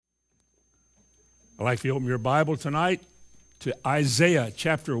I'd like you to open your Bible tonight to Isaiah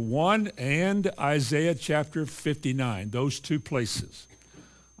chapter 1 and Isaiah chapter 59, those two places.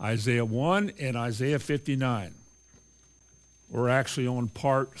 Isaiah 1 and Isaiah 59. We're actually on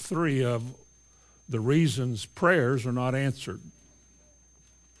part 3 of the reasons prayers are not answered.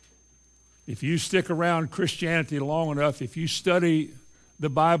 If you stick around Christianity long enough, if you study the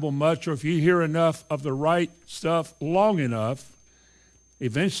Bible much, or if you hear enough of the right stuff long enough,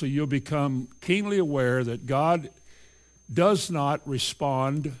 eventually you'll become keenly aware that God does not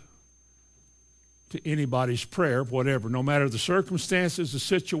respond to anybody's prayer, whatever. No matter the circumstances, the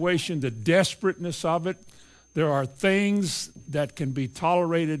situation, the desperateness of it, there are things that can be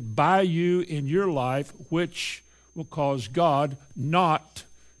tolerated by you in your life which will cause God not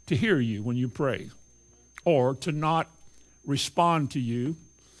to hear you when you pray, or to not respond to you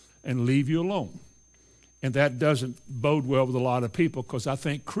and leave you alone. And that doesn't bode well with a lot of people, because I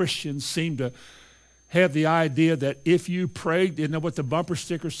think Christians seem to have the idea that if you prayed, you know what the bumper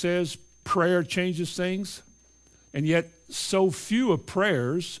sticker says? Prayer changes things. And yet so few of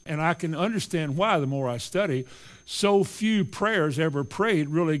prayers, and I can understand why the more I study, so few prayers ever prayed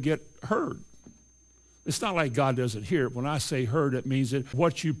really get heard. It's not like God doesn't hear it. When I say heard, it means that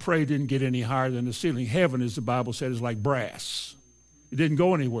what you prayed didn't get any higher than the ceiling. Heaven, as the Bible said, is like brass. It didn't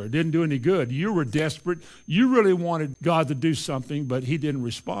go anywhere. It didn't do any good. You were desperate. You really wanted God to do something, but he didn't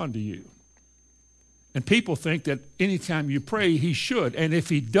respond to you. And people think that anytime you pray, he should. And if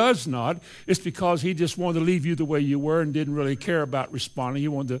he does not, it's because he just wanted to leave you the way you were and didn't really care about responding. He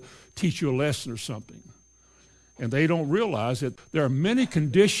wanted to teach you a lesson or something. And they don't realize that there are many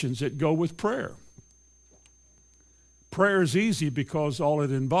conditions that go with prayer. Prayer is easy because all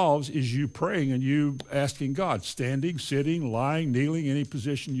it involves is you praying and you asking God, standing, sitting, lying, kneeling, any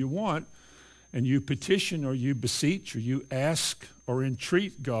position you want, and you petition or you beseech or you ask or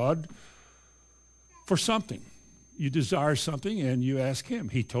entreat God for something. You desire something and you ask him.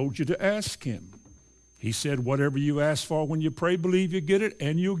 He told you to ask him. He said, whatever you ask for when you pray, believe you get it,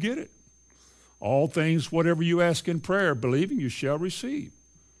 and you'll get it. All things, whatever you ask in prayer, believing you shall receive.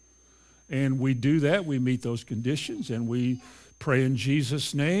 And we do that. We meet those conditions, and we pray in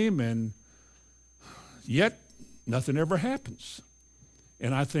Jesus' name, and yet nothing ever happens.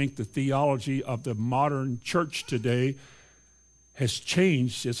 And I think the theology of the modern church today has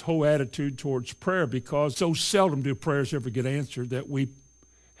changed its whole attitude towards prayer, because so seldom do prayers ever get answered that we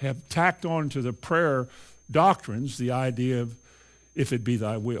have tacked on to the prayer doctrines the idea of, if it be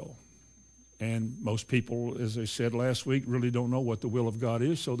thy will. And most people, as I said last week, really don't know what the will of God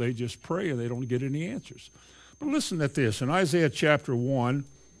is, so they just pray and they don't get any answers. But listen at this. In Isaiah chapter 1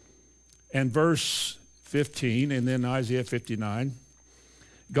 and verse 15, and then Isaiah 59,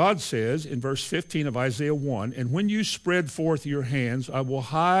 God says in verse 15 of Isaiah 1, and when you spread forth your hands, I will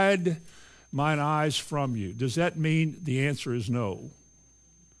hide mine eyes from you. Does that mean the answer is no?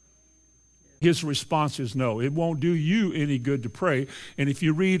 His response is no. It won't do you any good to pray. And if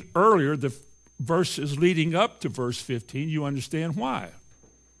you read earlier the verses leading up to verse 15, you understand why.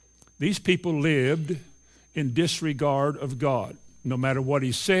 These people lived in disregard of God, no matter what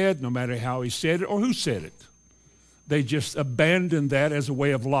he said, no matter how he said it, or who said it. They just abandoned that as a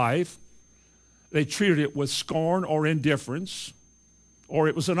way of life. They treated it with scorn or indifference, or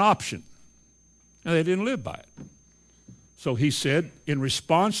it was an option, and they didn't live by it. So he said, in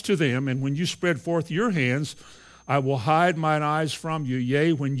response to them, and when you spread forth your hands, I will hide mine eyes from you.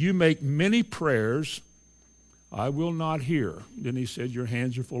 Yea, when you make many prayers, I will not hear. Then he said, your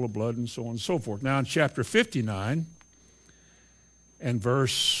hands are full of blood, and so on and so forth. Now in chapter 59 and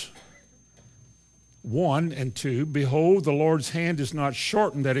verse 1 and 2, behold, the Lord's hand is not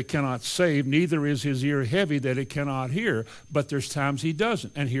shortened that it cannot save, neither is his ear heavy that it cannot hear. But there's times he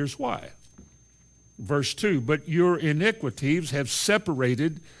doesn't, and here's why. Verse 2, but your iniquities have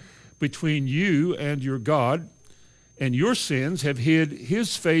separated between you and your God, and your sins have hid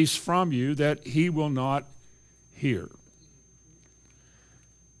his face from you that he will not hear.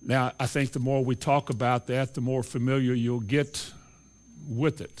 Now, I think the more we talk about that, the more familiar you'll get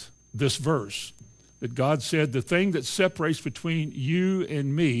with it. This verse, that God said, the thing that separates between you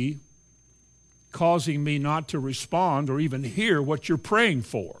and me, causing me not to respond or even hear what you're praying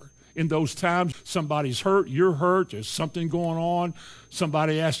for. In those times, somebody's hurt, you're hurt, there's something going on,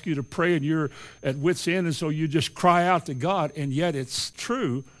 somebody asks you to pray and you're at wit's end, and so you just cry out to God, and yet it's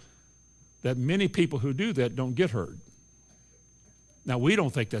true that many people who do that don't get heard. Now, we don't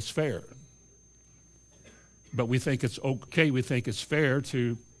think that's fair, but we think it's okay, we think it's fair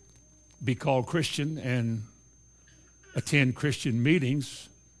to be called Christian and attend Christian meetings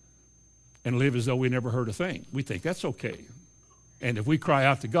and live as though we never heard a thing. We think that's okay. And if we cry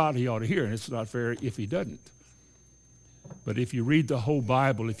out to God, he ought to hear, and it's not fair if he doesn't. But if you read the whole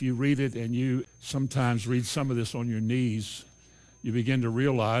Bible, if you read it and you sometimes read some of this on your knees, you begin to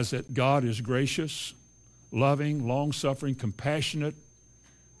realize that God is gracious, loving, long-suffering, compassionate,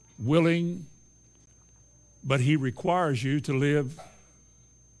 willing, but he requires you to live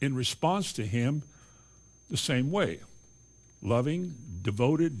in response to him the same way. Loving,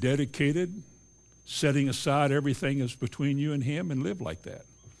 devoted, dedicated, setting aside everything that's between you and him, and live like that.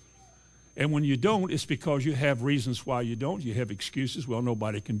 And when you don't, it's because you have reasons why you don't. You have excuses. Well,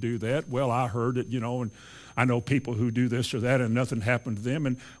 nobody can do that. Well, I heard it, and I know people who do this or that and nothing happened to them.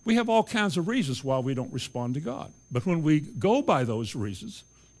 And we have all kinds of reasons why we don't respond to God. But when we go by those reasons,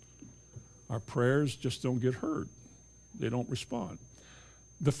 our prayers just don't get heard. They don't respond.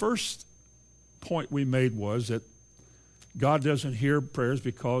 The first point we made was that God doesn't hear prayers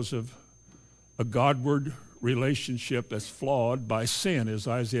because of a Godward relationship that's flawed by sin, as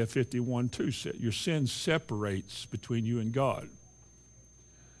Isaiah 51:2 said. Your sin separates between you and God.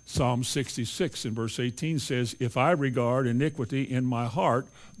 Psalm 66 in verse 18 says, if I regard iniquity in my heart,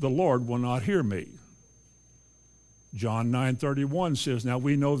 the Lord will not hear me. John 9:31 says, now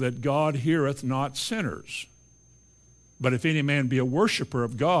we know that God heareth not sinners. But if any man be a worshiper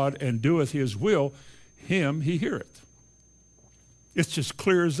of God and doeth his will, him he heareth. It's just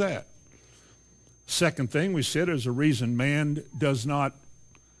clear as that. Second thing we said is the reason man does not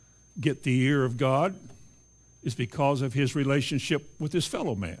get the ear of God is because of his relationship with his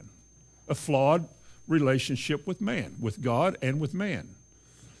fellow man. A flawed relationship with man, with God and with man.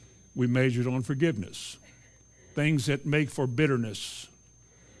 We measured on forgiveness. Things that make for bitterness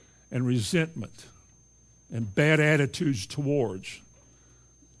and resentment and bad attitudes towards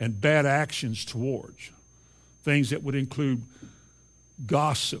and bad actions towards. Things that would include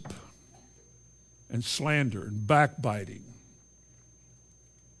gossip and slander and backbiting.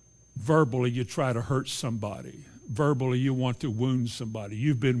 Verbally, you try to hurt somebody. Verbally, you want to wound somebody.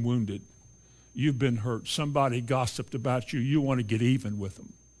 You've been wounded. You've been hurt. Somebody gossiped about you. You want to get even with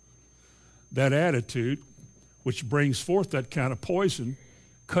them. That attitude, which brings forth that kind of poison,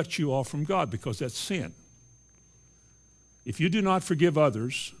 cuts you off from God because that's sin. If you do not forgive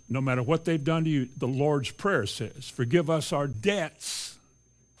others, no matter what they've done to you, the Lord's Prayer says, forgive us our debts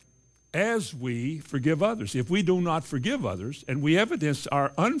as we forgive others. If we do not forgive others, and we evidence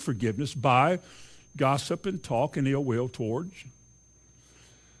our unforgiveness by gossip and talk and ill will towards,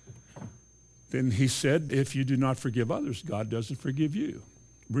 then he said, if you do not forgive others, God doesn't forgive you.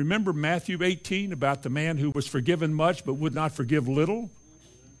 Remember Matthew 18 about the man who was forgiven much but would not forgive little?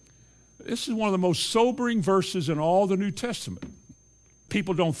 This is one of the most sobering verses in all the New Testament.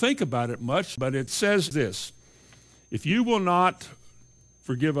 People don't think about it much, but it says this, if you will not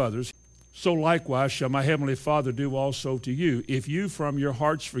forgive others, so likewise shall my heavenly Father do also to you, if you from your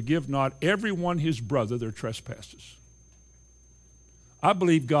hearts forgive not every one his brother their trespasses. I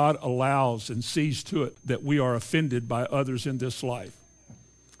believe God allows and sees to it that we are offended by others in this life,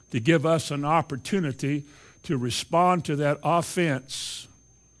 to give us an opportunity to respond to that offense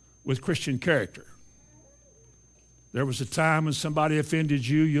with Christian character. There was a time when somebody offended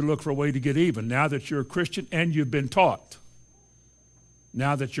you, you look for a way to get even. Now that you're a Christian and you've been taught,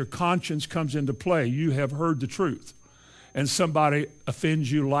 now that your conscience comes into play, you have heard the truth, and somebody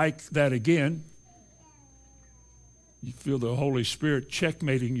offends you like that again, you feel the Holy Spirit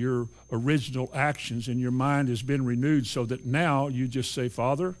checkmating your original actions, and your mind has been renewed so that now you just say,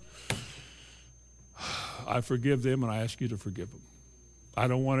 Father, I forgive them and I ask you to forgive them. I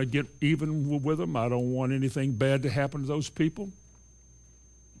don't want to get even with them. I don't want anything bad to happen to those people,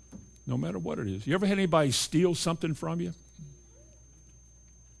 no matter what it is. You ever had anybody steal something from you?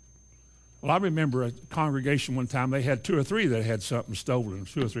 Well, I remember a congregation one time, they had 2 or 3 that had something stolen.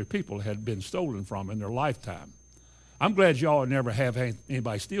 2 or 3 people had been stolen from in their lifetime. I'm glad y'all never have had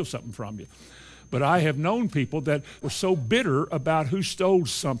anybody steal something from you. But I have known people that were so bitter about who stole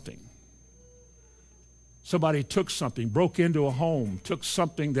something. Somebody took something, broke into a home, took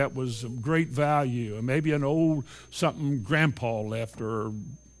something that was of great value, and maybe an old something grandpa left, or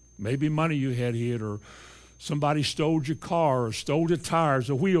maybe money you had hid, or somebody stole your car or stole the tires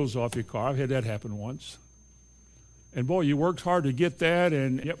or wheels off your car. I've had that happen once. And boy, you worked hard to get that,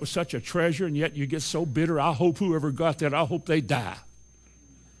 and it was such a treasure, and yet you get so bitter. I hope whoever got that, I hope they die.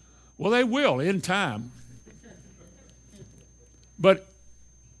 Well, they will in time. But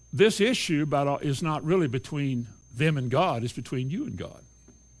this issue is not really between them and God. It's between you and God.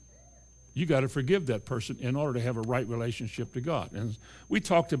 You got to forgive that person in order to have a right relationship to God. And we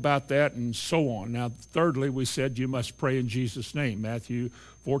talked about that and so on. Now, thirdly, we said you must pray in Jesus' name. Matthew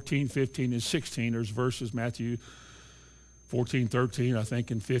 14, 15, and 16. There's verses, Matthew 14, 13, I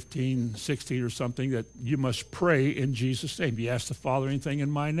think in 15, 16 or something, that you must pray in Jesus' name. You ask the Father anything in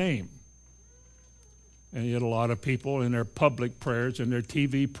my name. And yet a lot of people in their public prayers and their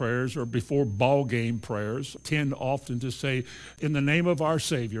TV prayers or before ball game prayers tend often to say, in the name of our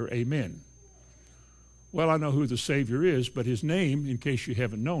Savior, amen. Well, I know who the Savior is, but his name, in case you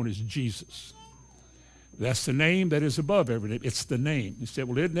haven't known, is Jesus. That's the name that is above every name. It's the name. You said,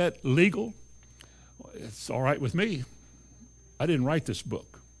 well, isn't that legal? Well, it's all right with me. I didn't write this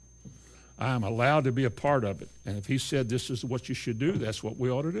book. I am allowed to be a part of it. And if he said this is what you should do, that's what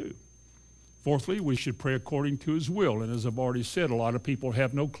we ought to do. Fourthly, we should pray according to his will. And as I've already said, a lot of people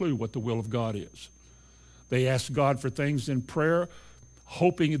have no clue what the will of God is. They ask God for things in prayer,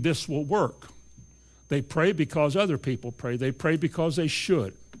 hoping this will work. They pray because other people pray. They pray because they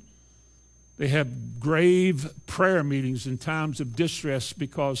should. They have grave prayer meetings in times of distress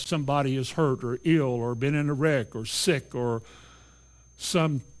because somebody is hurt or ill or been in a wreck or sick or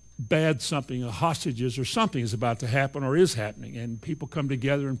some bad something, hostages or something is about to happen or is happening, and people come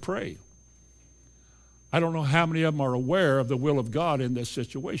together and pray. I don't know how many of them are aware of the will of God in this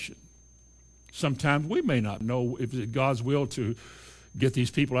situation. Sometimes we may not know if it's God's will to get these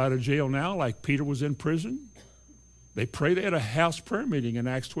people out of jail now, like Peter was in prison. They prayed at a house prayer meeting in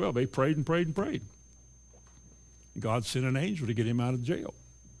Acts 12. They prayed and prayed and prayed. God sent an angel to get him out of jail.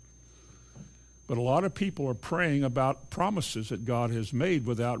 But a lot of people are praying about promises that God has made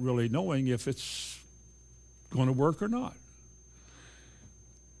without really knowing if it's going to work or not.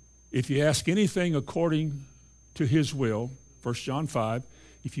 If you ask anything according to his will, 1 John 5,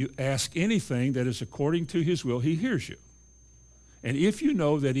 if you ask anything that is according to his will, he hears you. And if you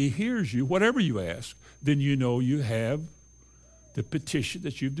know that he hears you, whatever you ask, then you know you have the petition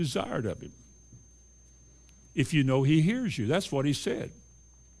that you've desired of him. If you know he hears you, that's what he said.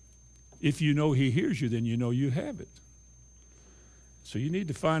 If you know he hears you, then you know you have it. So you need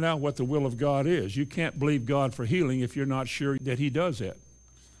to find out what the will of God is. You can't believe God for healing if you're not sure that he does that.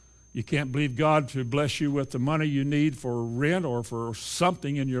 You can't believe God to bless you with the money you need for rent or for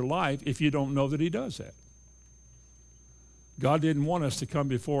something in your life if you don't know that he does that. God didn't want us to come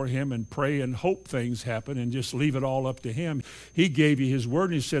before him and pray and hope things happen and just leave it all up to him. He gave you his word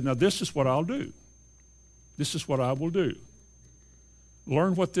and he said, now this is what I'll do. This is what I will do.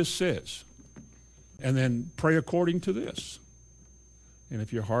 Learn what this says and then pray according to this. And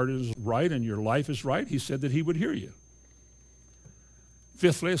if your heart is right and your life is right, he said that he would hear you.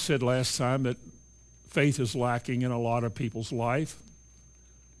 Fifthly, I said last time that faith is lacking in a lot of people's life,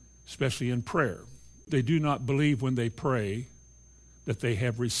 especially in prayer. They do not believe when they pray that they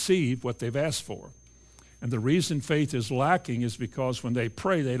have received what they've asked for. And the reason faith is lacking is because when they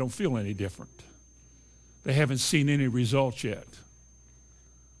pray, they don't feel any different. They haven't seen any results yet.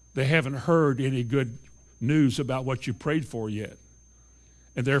 They haven't heard any good news about what you prayed for yet.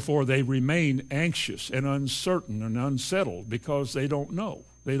 And therefore, they remain anxious and uncertain and unsettled because they don't know.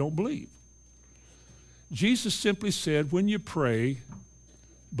 They don't believe. Jesus simply said, when you pray,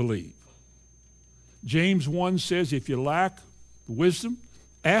 believe. James 1 says, if you lack wisdom,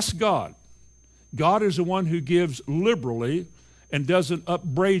 ask God. God is the one who gives liberally and doesn't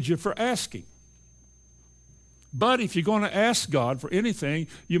upbraid you for asking. But if you're going to ask God for anything,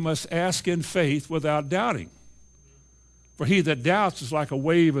 you must ask in faith without doubting. For he that doubts is like a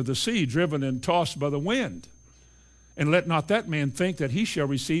wave of the sea, driven and tossed by the wind. And let not that man think that he shall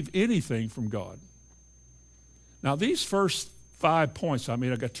receive anything from God. Now these first 5 points, I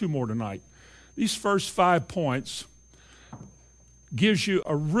got 2 more tonight. These first 5 points gives you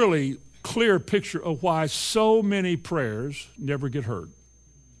a really clear picture of why so many prayers never get heard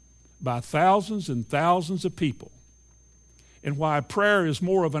by thousands and thousands of people, and why prayer is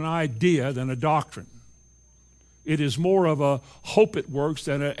more of an idea than a doctrine. It is more of a hope it works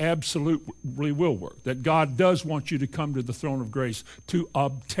than it absolutely will work, that God does want you to come to the throne of grace to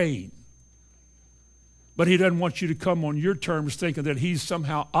obtain. But he doesn't want you to come on your terms thinking that he's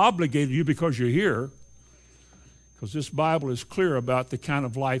somehow obligated you because you're here, because this Bible is clear about the kind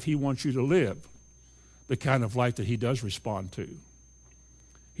of life he wants you to live, the kind of life that he does respond to.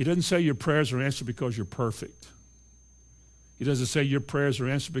 He doesn't say your prayers are answered because you're perfect. He doesn't say your prayers are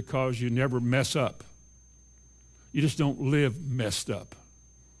answered because you never mess up. You just don't live messed up.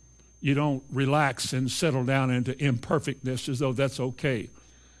 You don't relax and settle down into imperfectness as though that's okay.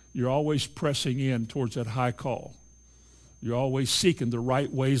 You're always pressing in towards that high call. You're always seeking the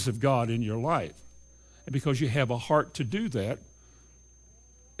right ways of God in your life. And because you have a heart to do that,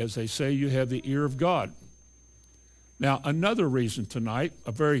 as they say, you have the ear of God. Now, another reason tonight,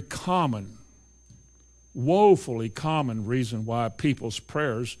 a very common, woefully common reason why people's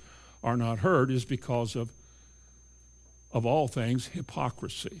prayers are not heard is because of of all things,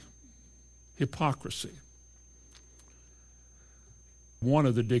 hypocrisy. Hypocrisy. One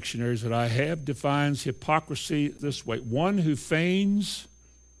of the dictionaries that I have defines hypocrisy this way: one who feigns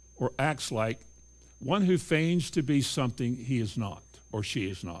or acts like, one who feigns to be something he is not or she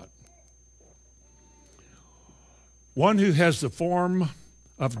is not. One who has the form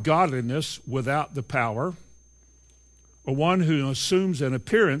of godliness without the power, or one who assumes an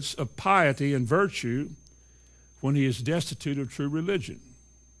appearance of piety and virtue when he is destitute of true religion.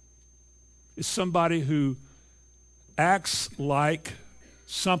 It's somebody who acts like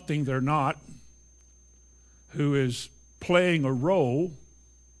something they're not, who is playing a role,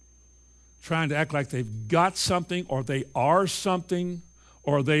 trying to act like they've got something, or they are something,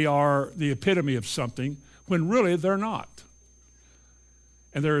 or they are the epitome of something, when really they're not.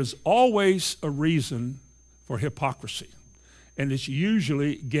 And there is always a reason for hypocrisy, and it's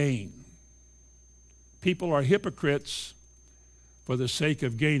usually gain. People are hypocrites for the sake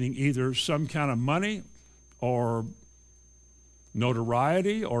of gaining either some kind of money or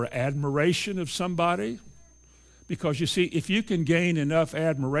notoriety or admiration of somebody. Because you see, if you can gain enough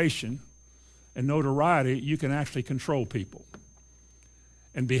admiration and notoriety, you can actually control people.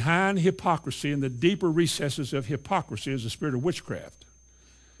 And behind hypocrisy, in the deeper recesses of hypocrisy, is the spirit of witchcraft.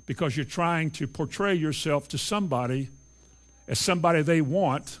 Because you're trying to portray yourself to somebody as somebody they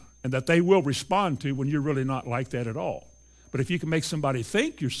want and that they will respond to when you're really not like that at all. But if you can make somebody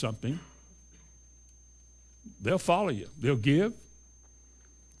think you're something, they'll follow you. They'll give.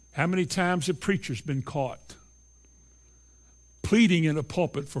 How many times have preachers been caught pleading in a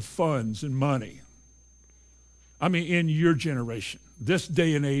pulpit for funds and money? I mean, in your generation, this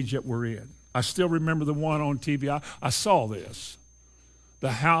day and age that we're in. I still remember the one on TV. I saw this.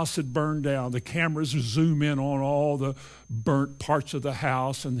 The house had burned down. The cameras zoom in on all the burnt parts of the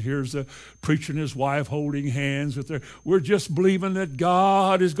house, and here's the preacher and his wife holding hands with their, we're just believing that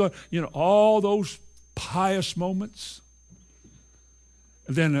God is going, all those pious moments.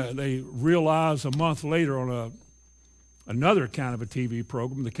 And then they realize a month later on another kind of a TV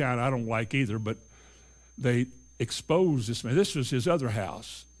program, the kind I don't like either, but they exposed this man. This was his other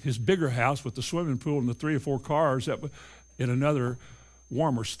house, his bigger house with the swimming pool and the 3 or 4 cars that in another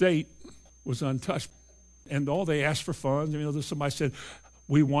warmer state was untouched. And all they asked for funds. Somebody said,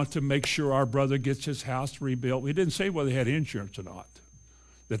 we want to make sure our brother gets his house rebuilt. We didn't say whether they had insurance or not,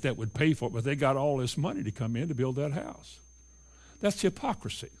 that would pay for it, but they got all this money to come in to build that house. That's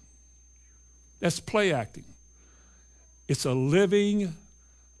hypocrisy. That's play acting. It's a living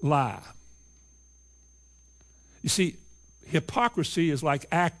lie. You see, hypocrisy is like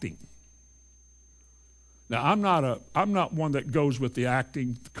acting. Now, I'm not one that goes with the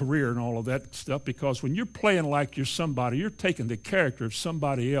acting career and all of that stuff, because when you're playing like you're somebody, you're taking the character of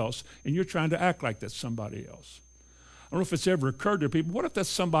somebody else and you're trying to act like that's somebody else. I don't know if it's ever occurred to people, what if that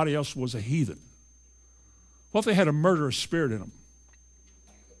somebody else was a heathen? What if they had a murderous spirit in them?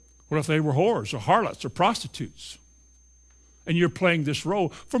 What if they were whores or harlots or prostitutes? And you're playing this role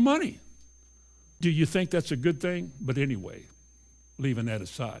for money. Do you think that's a good thing? But anyway, leaving that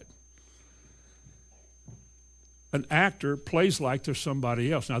aside. An actor plays like they're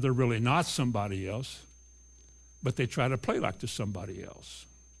somebody else. Now, they're really not somebody else, but they try to play like they're somebody else.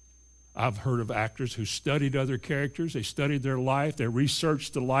 I've heard of actors who studied other characters. They studied their life. They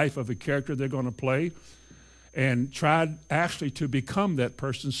researched the life of a character they're going to play and tried actually to become that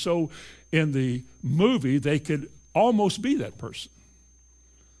person. So in the movie, they could almost be that person.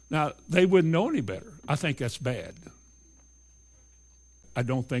 Now, they wouldn't know any better. I think that's bad. I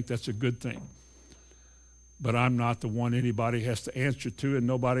don't think that's a good thing. But I'm not the one anybody has to answer to, and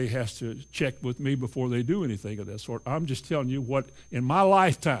nobody has to check with me before they do anything of that sort. I'm just telling you what, in my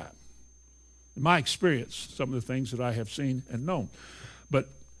lifetime, in my experience, some of the things that I have seen and known. But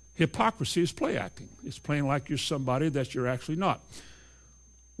hypocrisy is play acting. It's playing like you're somebody that you're actually not.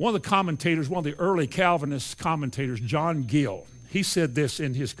 One of the commentators, one of the early Calvinist commentators, John Gill, he said this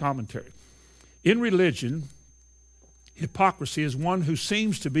in his commentary. In religion, hypocrisy is one who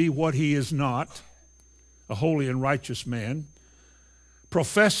seems to be what he is not, a holy and righteous man,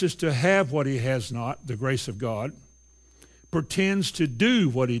 professes to have what he has not, the grace of God, pretends to do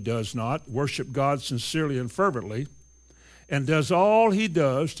what he does not, worship God sincerely and fervently, and does all he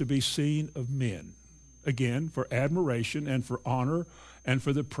does to be seen of men, again, for admiration and for honor and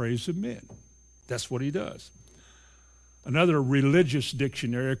for the praise of men. That's what he does. Another religious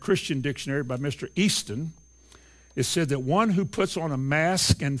dictionary, a Christian dictionary by Mr. Easton, it said that one who puts on a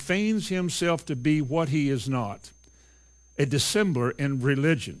mask and feigns himself to be what he is not, a dissembler in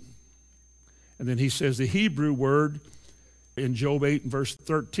religion. And then he says the Hebrew word in Job 8 and verse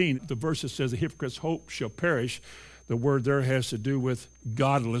 13, the verse that says the hypocrite's hope shall perish, The word there has to do with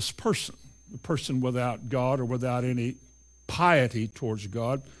godless person, a person without God or without any piety towards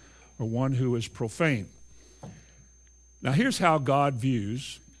God, or one who is profane. Now here's how God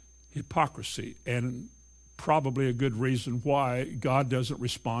views hypocrisy, and probably a good reason why God doesn't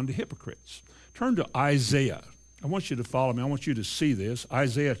respond to hypocrites. Turn to Isaiah. I want you to follow me. I want you to see this.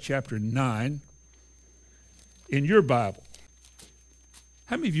 Isaiah chapter 9 in your Bible.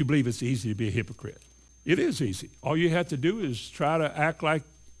 How many of you believe it's easy to be a hypocrite? It is easy. All you have to do is try to act like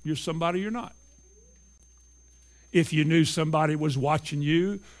you're somebody you're not. If you knew somebody was watching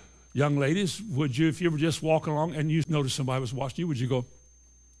you, young ladies, would you, if you were just walking along and you noticed somebody was watching you, would you go,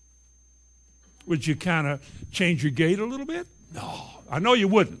 would you kind of change your gait a little bit? No, I know you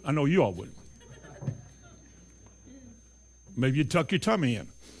wouldn't. I know you all wouldn't. Maybe you'd tuck your tummy in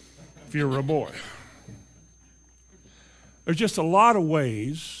if you were a boy. There's just a lot of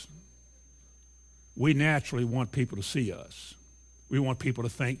ways we naturally want people to see us. We want people to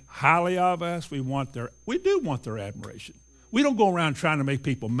think highly of us. We do want their admiration. We don't go around trying to make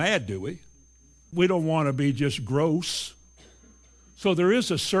people mad, do we? We don't want to be just gross. So there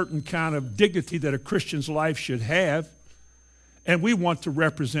is a certain kind of dignity that a Christian's life should have, and we want to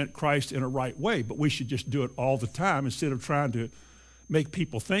represent Christ in a right way, but we should just do it all the time instead of trying to make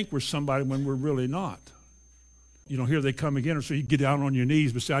people think we're somebody when we're really not. You know, here they come again, so you get down on your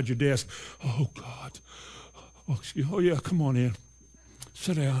knees beside your desk. Oh, God. Oh, excuse me. Oh, yeah, come on in.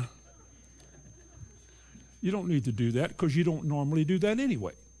 Sit down. You don't need to do that because you don't normally do that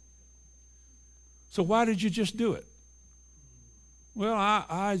anyway. So why did you just do it? Well,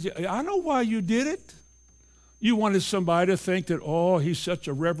 I know why you did it. You wanted somebody to think that, oh, he's such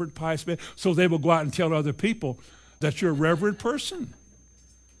a reverent, pious man, so they will go out and tell other people that you're a reverent person.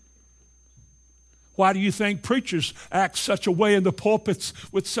 Why do you think preachers act such a way in the pulpits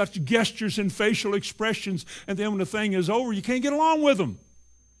with such gestures and facial expressions, and then when the thing is over, you can't get along with them?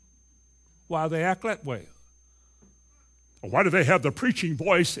 Why do they act that way? Why do they have the preaching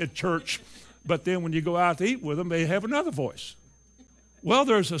voice at church, but then when you go out to eat with them, they have another voice? Well,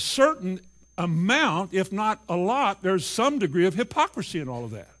 there's a certain amount, if not a lot, there's some degree of hypocrisy in all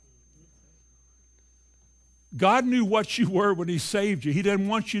of that. God knew what you were when he saved you. He didn't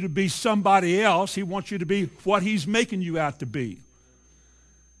want you to be somebody else. He wants you to be what he's making you out to be.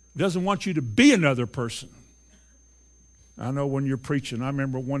 He doesn't want you to be another person. I know when you're preaching, I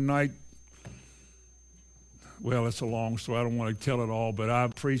remember one night, well, it's a long story. I don't want to tell it all, but I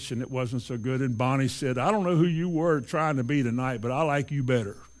preached and it wasn't so good. And Bonnie said, I don't know who you were trying to be tonight, but I like you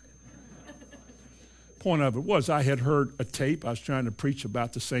better. Point of it was I had heard a tape. I was trying to preach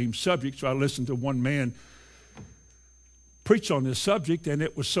about the same subject, so I listened to one man preach on this subject, and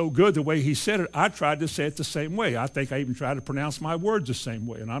it was so good the way he said it, I tried to say it the same way. I think I even tried to pronounce my words the same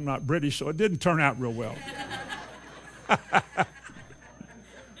way, and I'm not British, so it didn't turn out real well.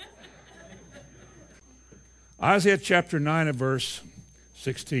 Isaiah chapter 9 and verse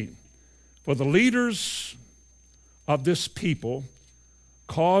 16. For the leaders of this people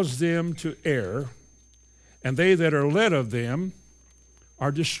cause them to err, and they that are led of them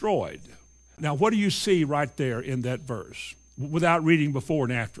are destroyed. Now, what do you see right there in that verse without reading before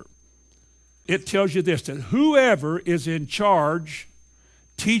and after? It tells you this, that whoever is in charge,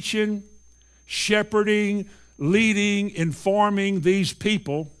 teaching, shepherding, leading, informing these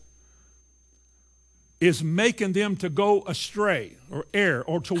people is making them to go astray or err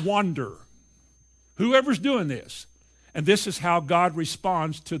or to wander. Whoever's doing this. And this is how God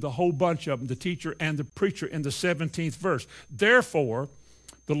responds to the whole bunch of them, the teacher and the preacher in the 17th verse. Therefore,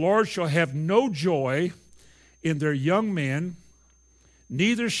 the Lord shall have no joy in their young men,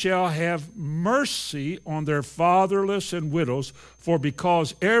 neither shall have mercy on their fatherless and widows, for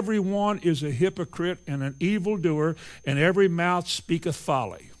because every one is a hypocrite and an evildoer, and every mouth speaketh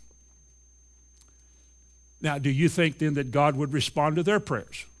folly. Now, do you think then that God would respond to their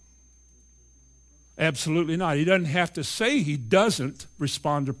prayers? Absolutely not. He doesn't have to say he doesn't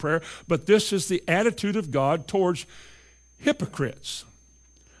respond to prayer, but this is the attitude of God towards hypocrites.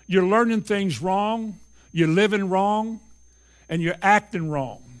 You're learning things wrong, you're living wrong, and you're acting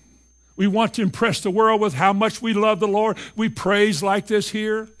wrong. We want to impress the world with how much we love the Lord. We praise like this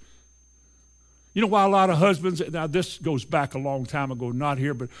here. You know why a lot of husbands, now this goes back a long time ago, not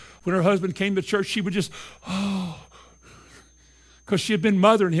here, but when her husband came to church, she would just, because she had been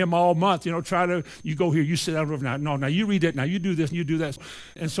mothering him all month, you go here, you sit down over now. No, you read that, now you do this and you do that.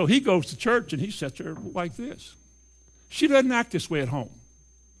 And so he goes to church and he sits there like this. She doesn't act this way at home.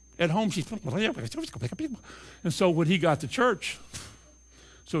 At home, she's, and so when he got to church,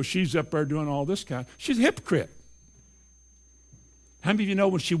 so she's up there doing all this she's a hypocrite. How many of you know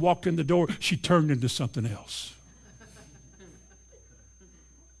when she walked in the door, she turned into something else?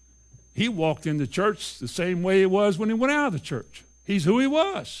 He walked in the church the same way he was when he went out of the church. He's who he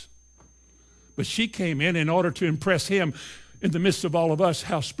was. But she came in order to impress him in the midst of all of us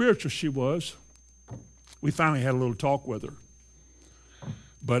how spiritual she was. We finally had a little talk with her.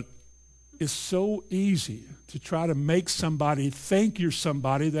 But it's so easy to try to make somebody think you're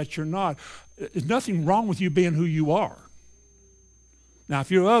somebody that you're not. There's nothing wrong with you being who you are. Now, if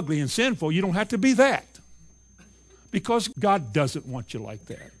you're ugly and sinful, you don't have to be that. Because God doesn't want you like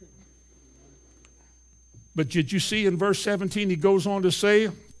that. But did you see in verse 17, he goes on to say,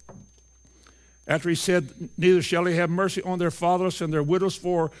 after he said, neither shall he have mercy on their fatherless and their widows,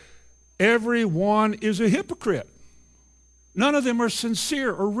 for everyone is a hypocrite. None of them are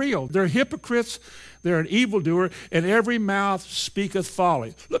sincere or real. They're hypocrites, they're an evildoer, and every mouth speaketh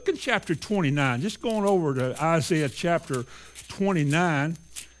folly. Look in chapter 29. Just going over to Isaiah chapter 29,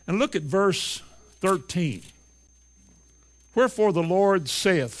 and look at verse 13. Wherefore the Lord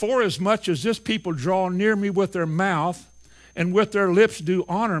saith, forasmuch as this people draw near me with their mouth, and with their lips do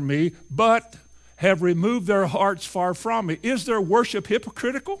honor me, but have removed their hearts far from me. Is their worship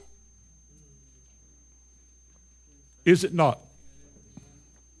hypocritical? Is it not?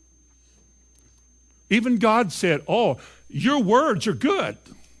 Even God said, oh, your words are good.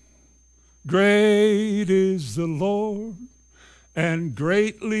 Great is the Lord, and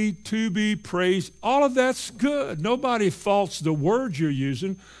greatly to be praised. All of that's good. Nobody faults the words you're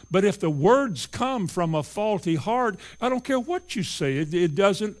using, but if the words come from a faulty heart, I don't care what you say. It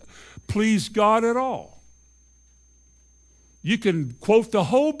doesn't please God at all. You can quote the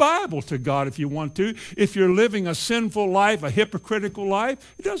whole Bible to God if you want to. If you're living a sinful life, a hypocritical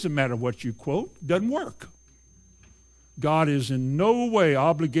life, it doesn't matter what you quote. It doesn't work. God is in no way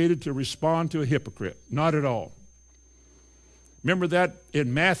obligated to respond to a hypocrite. Not at all. Remember that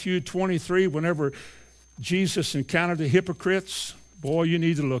in Matthew 23, whenever Jesus encountered the hypocrites? Boy, you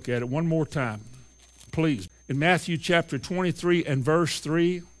need to look at it one more time, please. In Matthew chapter 23 and verse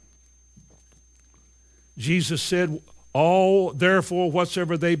 3, Jesus said, all, therefore,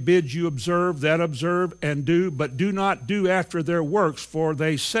 whatsoever they bid you observe, that observe and do, but do not do after their works, for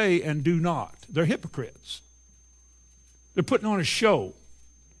they say and do not. They're hypocrites. They're putting on a show,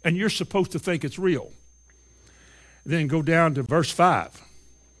 and you're supposed to think it's real. Then go down to verse 5.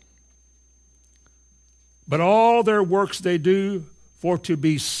 But all their works they do for to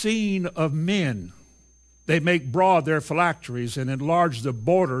be seen of men. They make broad their phylacteries and enlarge the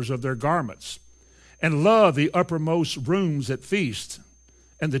borders of their garments, and love the uppermost rooms at feasts,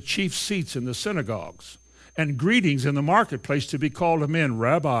 and the chief seats in the synagogues, and greetings in the marketplace to be called of men,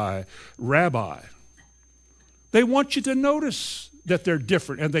 Rabbi, Rabbi. They want you to notice that they're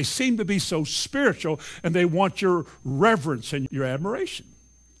different, and they seem to be so spiritual, and they want your reverence and your admiration.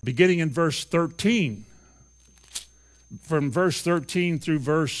 Beginning in verse 13, from verse 13 through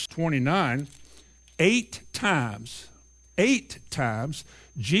verse 29, 8 times,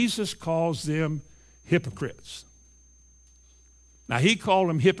 Jesus calls them hypocrites. Now, he called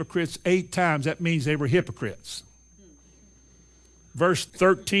them hypocrites 8 times. That means they were hypocrites. Verse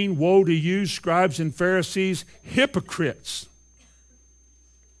 13, woe to you, scribes and Pharisees, hypocrites.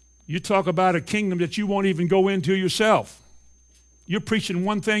 You talk about a kingdom that you won't even go into yourself. You're preaching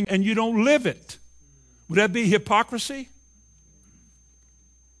one thing and you don't live it. Would that be hypocrisy?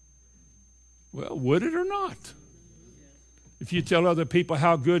 Well, would it or not? If you tell other people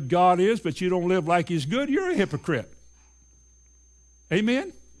how good God is, but you don't live like he's good, you're a hypocrite.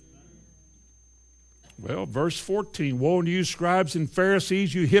 Amen? Well, verse 14, woe unto you, scribes and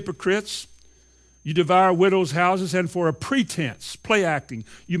Pharisees, you hypocrites. You devour widows' houses, and for a pretense, play acting,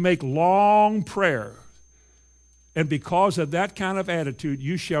 you make long prayer. And because of that kind of attitude,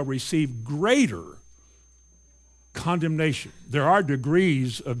 you shall receive greater condemnation. There are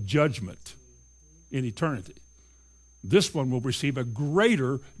degrees of judgment in eternity. This one will receive a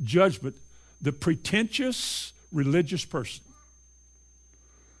greater judgment, the pretentious religious person.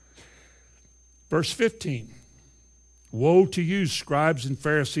 Verse 15, woe to you, scribes and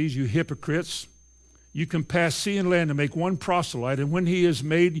Pharisees, you hypocrites. You can pass sea and land to make one proselyte, and when he is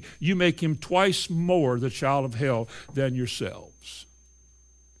made, you make him twice more the child of hell than yourselves.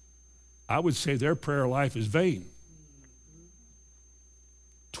 I would say their prayer life is vain.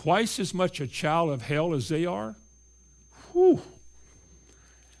 Twice as much a child of hell as they are? Whew.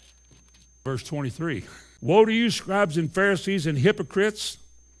 Verse 23, woe to you, scribes and Pharisees and hypocrites.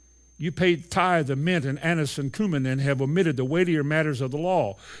 You pay tithe of mint and anise and cumin, and have omitted the weightier matters of the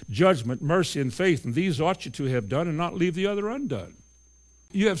law, judgment, mercy, and faith, and these ought you to have done and not leave the other undone.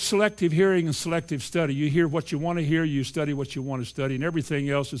 You have selective hearing and selective study. You hear what you want to hear, you study what you want to study, and everything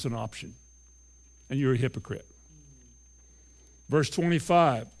else is an option. And you're a hypocrite. Verse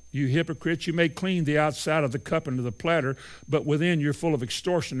 25, You hypocrites, you may clean the outside of the cup and of the platter, but within you're full of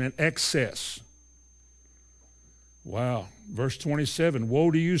extortion and excess. Wow. Verse 27,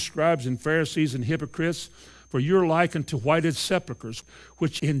 woe to you, scribes and Pharisees and hypocrites, for you're likened to whited sepulchres,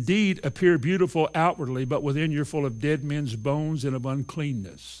 which indeed appear beautiful outwardly, but within you're full of dead men's bones and of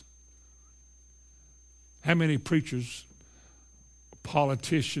uncleanness. How many preachers,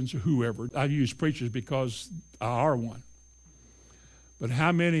 politicians, or whoever, I use preachers because I are one, but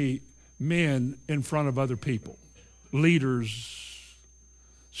how many men in front of other people, leaders,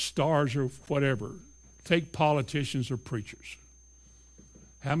 stars or whatever, take politicians or preachers.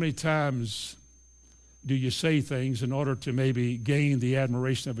 How many times do you say things in order to maybe gain the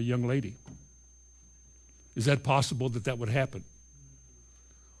admiration of a young lady? Is that possible that would happen?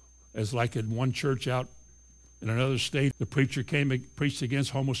 As like in one church out in another state, the preacher came and preached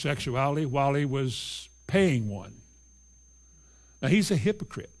against homosexuality while he was paying one. Now he's a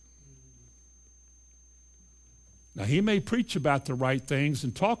hypocrite. Now he may preach about the right things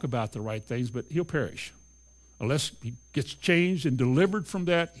and talk about the right things, but he'll perish. Unless he gets changed and delivered from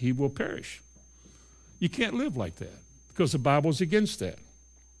that, he will perish. You can't live like that because the Bible's against that.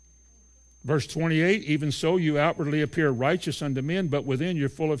 Verse 28, even so you outwardly appear righteous unto men, but within you're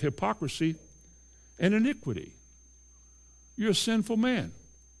full of hypocrisy and iniquity. You're a sinful man.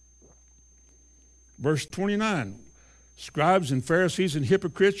 Verse 29, scribes and Pharisees and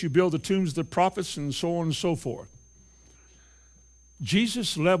hypocrites, you build the tombs of the prophets and so on and so forth.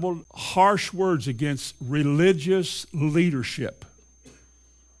 Jesus leveled harsh words against religious leadership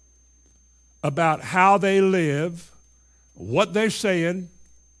about how they live, what they're saying,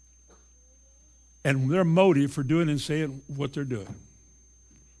 and their motive for doing and saying what they're doing.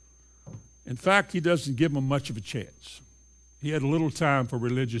 In fact, he doesn't give them much of a chance. He had little time for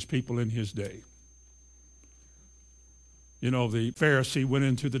religious people in his day. You know, the Pharisee went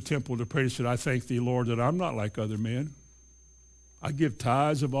into the temple to pray and said, I thank thee, Lord, that I'm not like other men. I give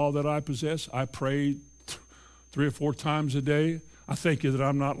tithes of all that I possess. I pray 3 or 4 times a day. I thank you that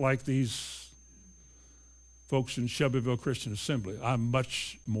I'm not like these folks in Shelbyville Christian Assembly. I'm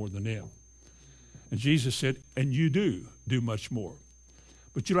much more than them. And Jesus said, and you do much more.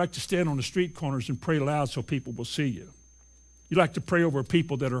 But you like to stand on the street corners and pray loud so people will see you. You like to pray over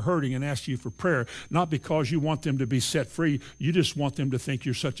people that are hurting and ask you for prayer, not because you want them to be set free. You just want them to think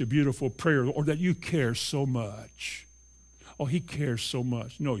you're such a beautiful prayer or that you care so much. Oh, he cares so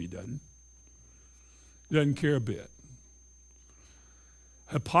much. No, he doesn't. He doesn't care a bit.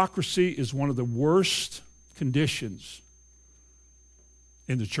 Hypocrisy is one of the worst conditions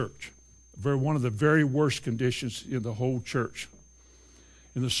in the church. One of the very worst conditions in the whole church.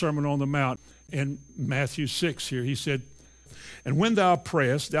 In the Sermon on the Mount, in Matthew 6 here, he said, and when thou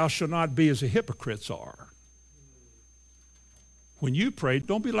prayest, thou shalt not be as the hypocrites are. When you pray,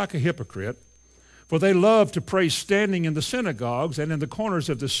 don't be like a hypocrite, for they love to pray standing in the synagogues and in the corners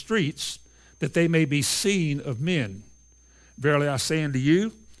of the streets, that they may be seen of men. Verily I say unto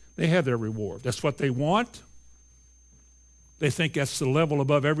you, they have their reward. That's what they want. They think that's the level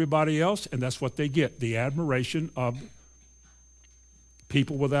above everybody else, and that's what they get, the admiration of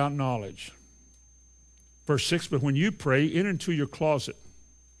people without knowledge. Verse 6, but when you pray, enter into your closet.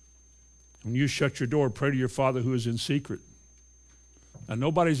 When you shut your door, pray to your Father who is in secret. Now,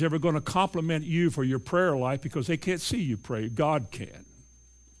 nobody's ever going to compliment you for your prayer life because they can't see you pray. God can.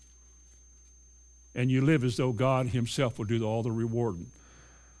 And you live as though God himself will do all the rewarding.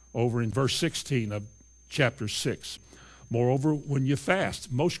 Over in verse 16 of chapter 6. Moreover, when you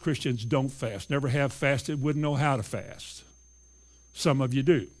fast, most Christians don't fast, never have fasted, wouldn't know how to fast. Some of you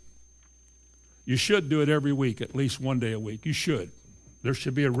do. You should do it every week, at least one day a week. You should. There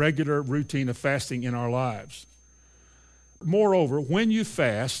should be a regular routine of fasting in our lives. Moreover, when you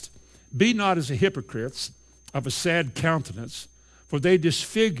fast, be not as the hypocrites of a sad countenance, for they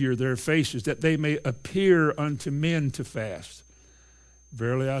disfigure their faces, that they may appear unto men to fast.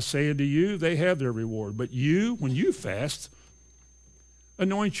 Verily I say unto you, they have their reward. But you, when you fast,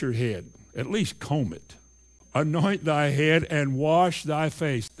 anoint your head, at least comb it. Anoint thy head and wash thy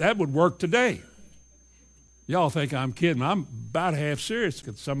face. That would work today. Y'all think I'm kidding. I'm about half serious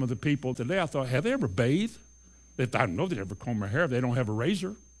because some of the people today, I thought, have they ever bathed? I don't know if they ever comb their hair. They don't have a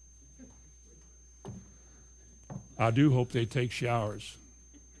razor. I do hope they take showers.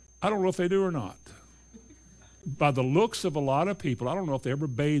 I don't know if they do or not. By the looks of a lot of people, I don't know if they ever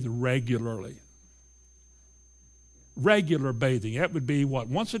bathe regularly. Regular bathing. That would be what,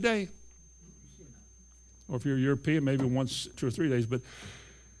 once a day? Or if you're European, maybe once 2 or 3 days, but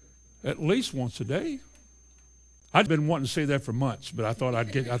at least once a day. I'd been wanting to say that for months, but I thought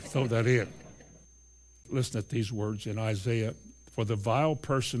I'd throw that in. Listen to these words in Isaiah For the vile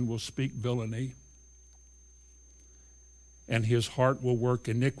person will speak villainy, and his heart will work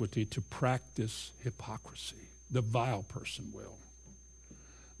iniquity to practice hypocrisy. The vile person will.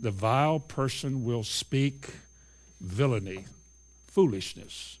 The vile person will speak villainy,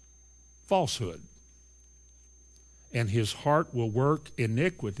 foolishness, falsehood, and his heart will work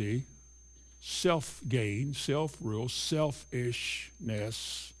iniquity, self-gain, self-rule,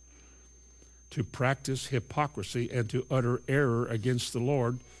 selfishness, to practice hypocrisy and to utter error against the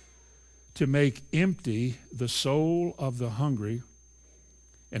Lord, to make empty the soul of the hungry,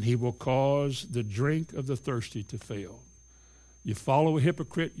 and he will cause the drink of the thirsty to fail. You follow a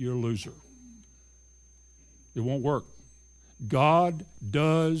hypocrite, you're a loser. It won't work. God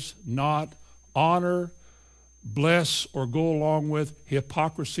does not honor, bless, or go along with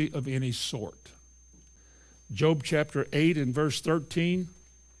hypocrisy of any sort. Job chapter 8 and verse 13,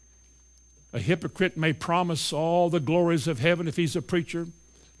 a hypocrite may promise all the glories of heaven if he's a preacher.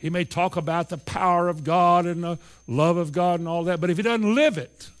 He may talk about the power of God and the love of God and all that, but if he doesn't live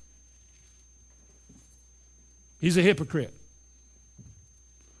it, he's a hypocrite.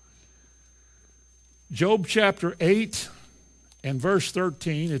 Job chapter 8 and verse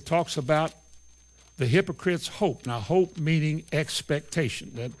 13, it talks about the hypocrite's hope. Now, hope meaning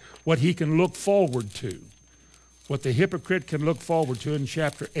expectation, that what he can look forward to, what the hypocrite can look forward to in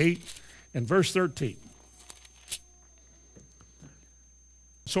chapter 8 and verse 13.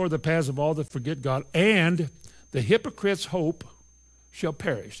 So are the paths of all that forget God, and the hypocrite's hope shall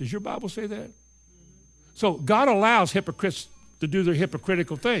perish. Does your Bible say that? So God allows hypocrites to do their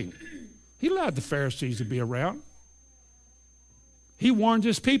hypocritical thing. He allowed the Pharisees to be around. He warned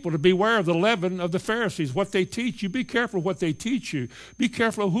his people to beware of the leaven of the Pharisees, what they teach you. Be careful what they teach you. Be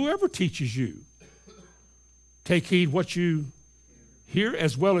careful of whoever teaches you. Take heed what you hear,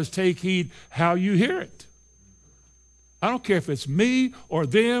 as well as take heed how you hear it. I don't care if it's me or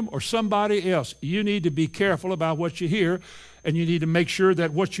them or somebody else. You need to be careful about what you hear, and you need to make sure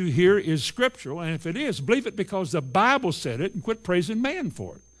that what you hear is scriptural. And if it is, believe it because the Bible said it, and quit praising man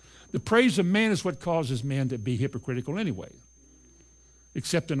for it. The praise of man is what causes men to be hypocritical anyway,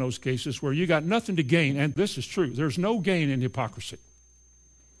 except in those cases where you got nothing to gain. And this is true. There's no gain in hypocrisy.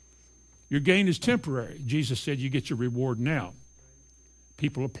 Your gain is temporary. Jesus said you get your reward now.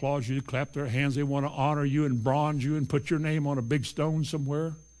 People applaud you, clap their hands. They want to honor you and bronze you and put your name on a big stone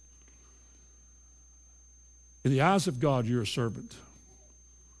somewhere. In the eyes of God, you're a servant.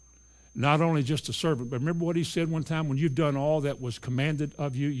 Not only just a servant, but remember what he said one time, when you've done all that was commanded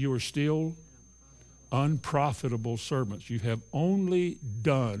of you, you are still unprofitable servants. You have only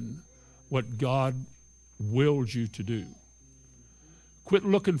done what God willed you to do. Quit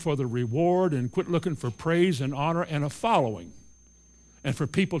looking for the reward and quit looking for praise and honor and a following, and for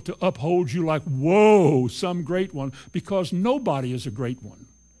people to uphold you like, whoa, some great one, because nobody is a great one.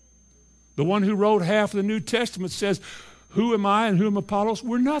 The one who wrote half of the New Testament says, who am I and who am Apollos?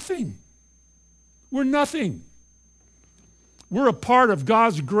 We're nothing. We're nothing. We're a part of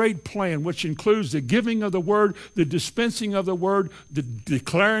God's great plan, which includes the giving of the word, the dispensing of the word, the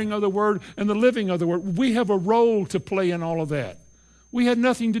declaring of the word, and the living of the word. We have a role to play in all of that. We had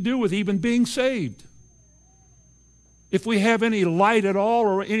nothing to do with even being saved. If we have any light at all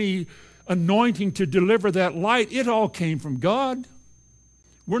or any anointing to deliver that light, it all came from God.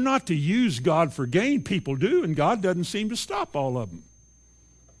 We're not to use God for gain. People do, and God doesn't seem to stop all of them.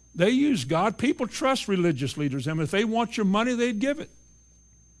 They use God. People trust religious leaders. I mean, if they want your money, they'd give it.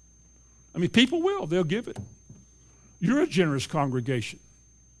 I mean, people will. They'll give it. You're a generous congregation.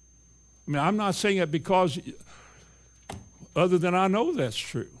 I mean, I'm not saying it because other than I know that's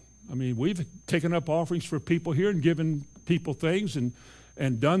true. I mean, we've taken up offerings for people here and given people things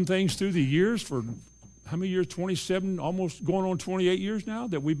and done things through the years for how many years? 27, almost going on 28 years now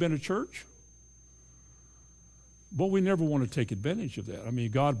that we've been a church. But we never want to take advantage of that. I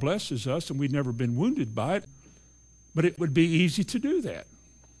mean, God blesses us and we've never been wounded by it. But it would be easy to do that.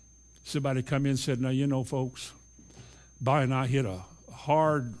 Somebody come in and said, now, you know, folks, Boy and I hit a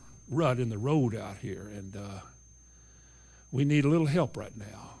hard rut in the road out here, and we need a little help right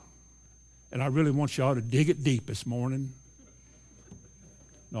now. And I really want y'all to dig it deep this morning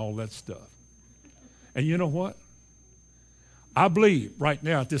and all that stuff. And you know what? I believe right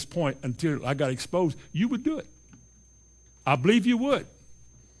now at this point, until I got exposed, you would do it. I believe you would.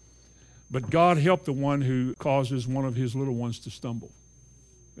 But God help the one who causes one of his little ones to stumble.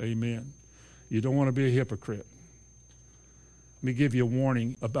 Amen. You don't want to be a hypocrite. Let me give you a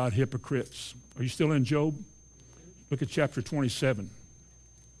warning about hypocrites. Are you still in Job? Look at chapter 27.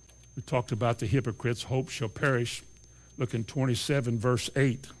 We talked about the hypocrites. Hope shall perish. Look in 27, verse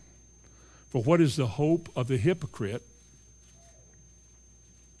 8. For what is the hope of the hypocrite?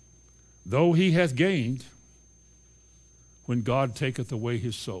 though he hath gained, when God taketh away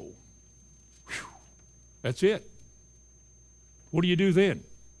his soul. Whew. That's it. What do you do then?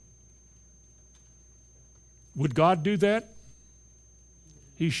 Would God do that?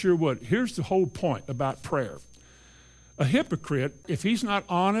 He sure would. Here's the whole point about prayer. A hypocrite, if he's not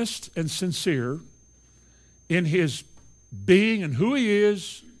honest and sincere in his being and who he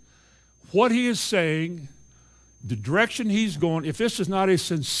is, what he is saying, the direction he's going, if this is not a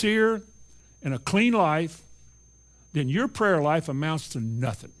sincere and a clean life, then your prayer life amounts to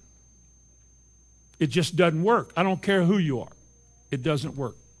nothing. It just doesn't work. I don't care who you are. It doesn't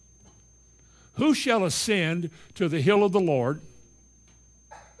work. Who shall ascend to the hill of the Lord,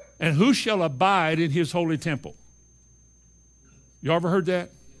 and who shall abide in his holy temple? You ever heard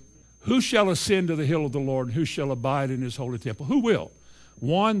that? Who shall ascend to the hill of the Lord, and who shall abide in his holy temple? Who will?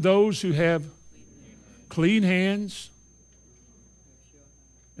 One, those who have clean hands,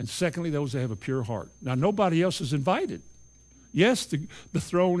 and secondly, those that have a pure heart. Now, nobody else is invited. Yes, the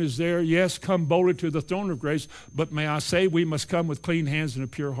throne is there. Yes, come boldly to the throne of grace. But may I say, we must come with clean hands and a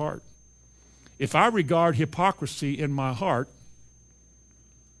pure heart. If I regard hypocrisy in my heart,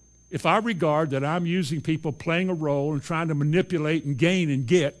 if I regard that I'm using people playing a role and trying to manipulate and gain and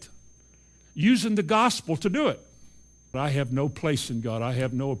get, using the gospel to do it, I have no place in God. I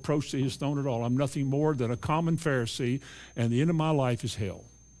have no approach to his throne at all. I'm nothing more than a common Pharisee, and the end of my life is hell.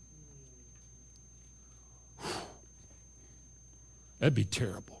 That'd be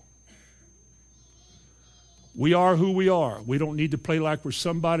terrible. We are who we are. We don't need to play like we're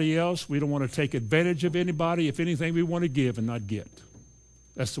somebody else. We don't want to take advantage of anybody. If anything, we want to give and not get.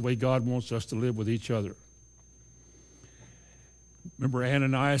 That's the way God wants us to live with each other. Remember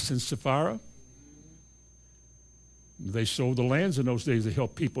Ananias and Sapphira? They sold the lands in those days to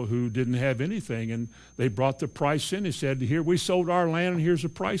help people who didn't have anything, and they brought the price in. They said, here, we sold our land, and here's the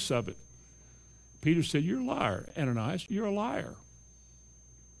price of it. Peter said, you're a liar, Ananias. You're a liar.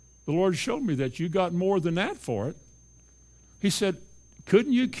 The Lord showed me that you got more than that for it. He said,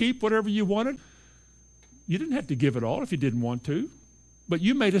 couldn't you keep whatever you wanted? You didn't have to give it all if you didn't want to, but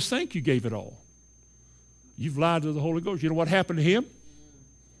you made us think you gave it all. You've lied to the Holy Ghost. You know what happened to him?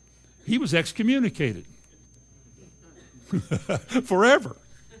 He was excommunicated. Forever.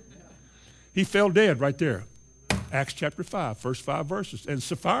 He fell dead right there. Acts chapter 5, first 5 verses. And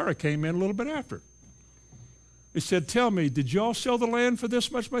Sapphira came in a little bit after. He said, tell me, did y'all sell the land for this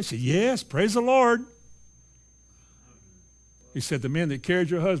much money? He said, yes, praise the Lord. He said, the men that carried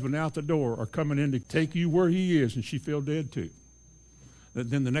your husband out the door are coming in to take you where he is, and she fell dead too.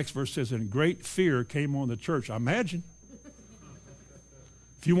 Then the next verse says, and great fear came on the church. I imagine.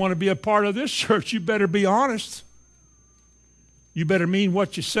 If you want to be a part of this church, you better be honest. You better mean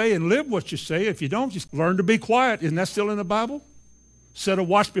what you say and live what you say. If you don't, just learn to be quiet. Isn't that still in the Bible? Set a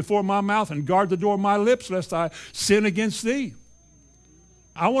watch before my mouth and guard the door of my lips, lest I sin against thee.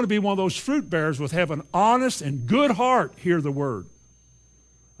 I want to be one of those fruit bearers with have an honest and good heart hear the word.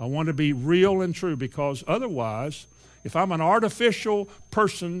 I want to be real and true, because otherwise, if I'm an artificial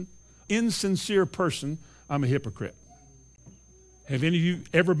person, insincere person, I'm a hypocrite. Have any of you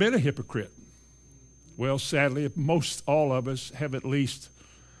ever been a hypocrite? Well, sadly, most all of us have at least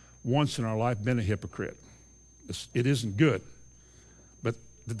once in our life been a hypocrite. It isn't good, but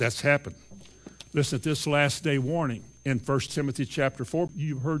that's happened. Listen to this last day warning in 1 Timothy chapter 4.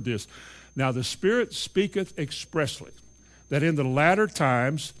 You've heard this. Now the Spirit speaketh expressly, that in the latter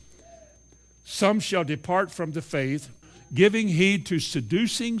times some shall depart from the faith, giving heed to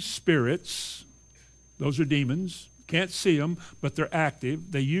seducing spirits. Those are demons. Can't see them, but they're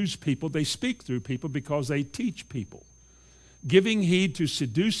active. They use people. They speak through people because they teach people. Giving heed to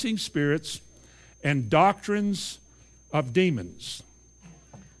seducing spirits and doctrines of demons,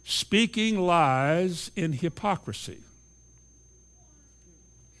 speaking lies in hypocrisy,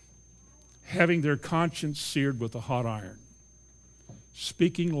 having their conscience seared with a hot iron.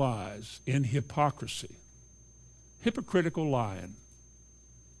 Speaking lies in hypocrisy. Hypocritical lying.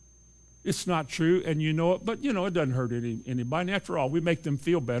 It's not true, and you know it, but you know it doesn't hurt anybody. And after all, we make them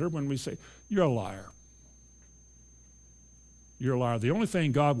feel better when we say, you're a liar. You're a liar. The only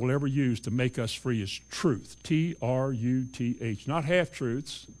thing God will ever use to make us free is truth. T-R-U-T-H. Not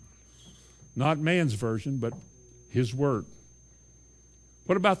half-truths, not man's version, but his word.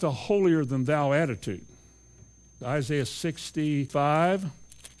 What about the holier-than-thou attitude? Isaiah 65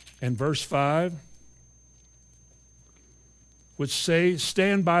 and verse 5. Which say,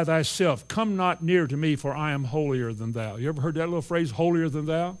 stand by thyself, come not near to me, for I am holier than thou. You ever heard that little phrase, holier than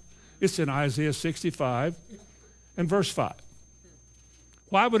thou? It's in Isaiah 65 and verse 5.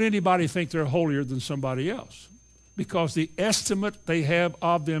 Why would anybody think they're holier than somebody else? because the estimate they have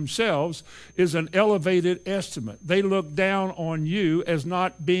of themselves is an elevated estimate. They look down on you as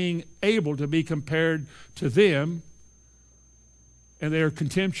not being able to be compared to them, and they are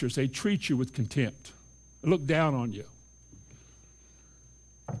contemptuous. They treat you with contempt. They look down on you.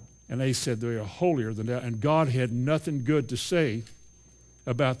 And they said they are holier than that. And God had nothing good to say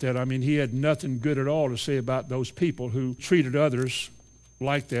about that. I mean, he had nothing good at all to say about those people who treated others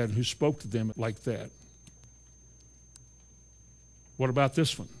like that, and who spoke to them like that. What about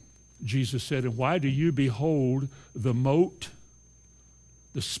this one? Jesus said, and why do you behold the mote,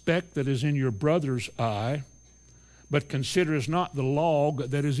 the speck that is in your brother's eye, but considers not the log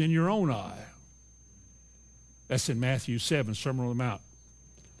that is in your own eye? That's in Matthew 7, Sermon on the Mount,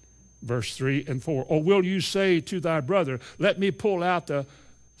 verse 3 and 4. Or will you say to thy brother, let me pull out the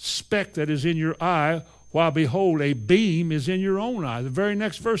speck that is in your eye, while behold, a beam is in your own eye? The very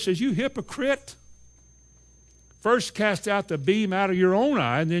next verse says, you hypocrite. First cast out the beam out of your own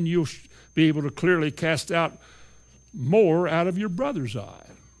eye, and then you'll be able to clearly cast out more out of your brother's eye.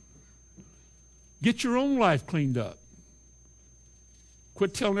 Get your own life cleaned up.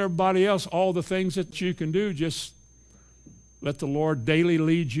 Quit telling everybody else all the things that you can do. Just let the Lord daily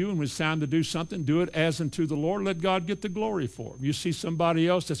lead you, and when it's time to do something, do it as unto the Lord. Let God get the glory for it. You see somebody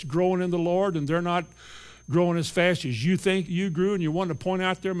else that's growing in the Lord, and they're not growing as fast as you think you grew, and you want to point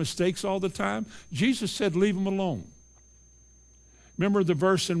out their mistakes all the time, Jesus said, leave them alone. Remember the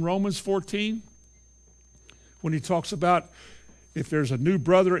verse in Romans 14 when he talks about if there's a new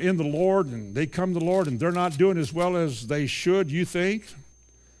brother in the Lord and they come to the Lord and they're not doing as well as they should, you think?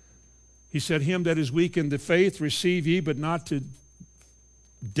 He said, him that is weak in the faith receive ye, but not to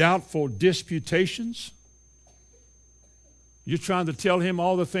doubtful disputations. You're trying to tell him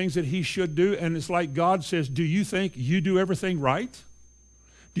all the things that he should do, and it's like God says, do you think you do everything right?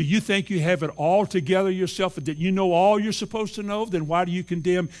 Do you think you have it all together yourself, and that you know all you're supposed to know? Then why do you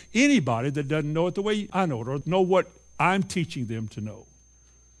condemn anybody that doesn't know it the way I know it, or know what I'm teaching them to know?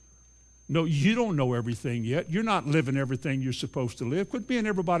 No, you don't know everything yet. You're not living everything you're supposed to live. Quit being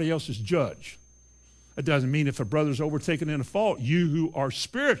everybody else's judge. That doesn't mean if a brother's overtaken in a fault, you who are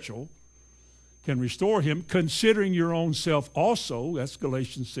spiritual can restore him, considering your own self also. That's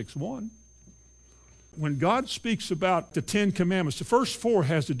Galatians 6:1. When God speaks about the 10 commandments, the first 4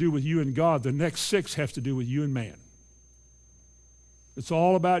 has to do with you and God. The next 6 has to do with you and man. It's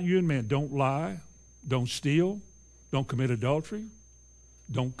all about you and man. Don't lie. Don't steal. Don't commit adultery.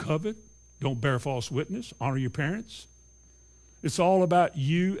 Don't covet. Don't bear false witness. Honor your parents. It's all about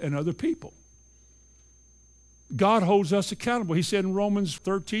you and other people. God holds us accountable. He said in Romans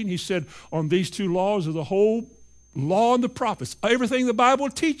 13, he said, on these 2 laws of the whole law and the prophets, everything the Bible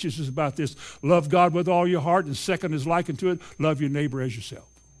teaches is about this. Love God with all your heart, and second is likened to it, love your neighbor as yourself.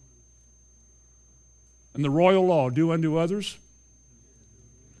 And the royal law, do unto others,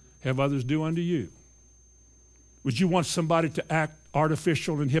 have others do unto you. Would you want somebody to act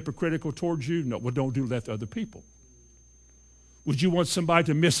artificial and hypocritical towards you? No, well, don't do that to other people. Would you want somebody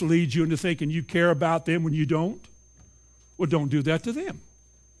to mislead you into thinking you care about them when you don't? Well, don't do that to them.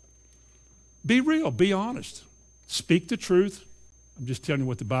 Be real. Be honest. Speak the truth. I'm just telling you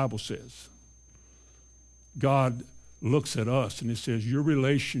what the Bible says. God looks at us and he says, your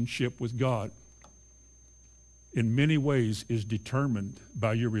relationship with God in many ways is determined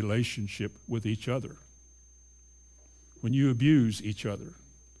by your relationship with each other. When you abuse each other,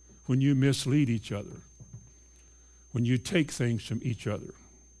 when you mislead each other, when you take things from each other,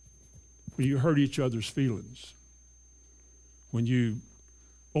 when you hurt each other's feelings, when you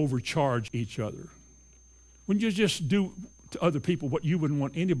overcharge each other, when you just do to other people what you wouldn't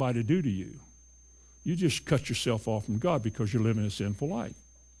want anybody to do to you, you just cut yourself off from God because you're living a sinful life.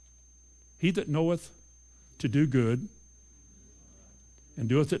 He that knoweth to do good and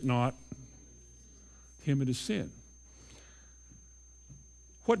doeth it not, him it is sin.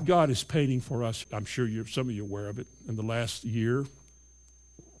 What God is painting for us, I'm sure some of you are aware of it, in the last year,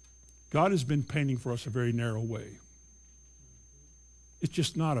 God has been painting for us a very narrow way. It's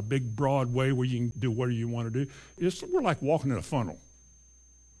just not a big, broad way where you can do whatever you want to do. We're like walking in a funnel.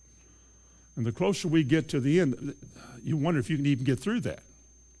 And the closer we get to the end, you wonder if you can even get through that.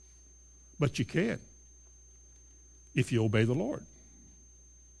 But you can, if you obey the Lord.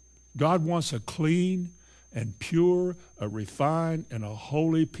 God wants a clean and pure, a refined, and a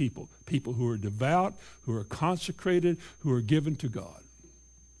holy people. People who are devout, who are consecrated, who are given to God.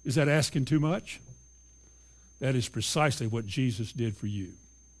 Is that asking too much? That is precisely what Jesus did for you.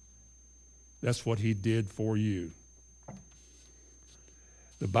 That's what he did for you.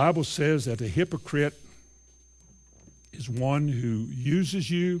 The Bible says that a hypocrite is one who uses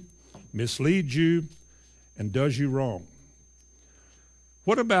you, misleads you, and does you wrong.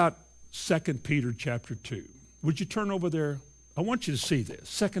 What about 2 Peter chapter 2? Would you turn over there? I want you to see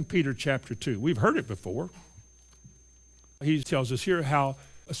this. 2 Peter chapter 2. We've heard it before. He tells us here how,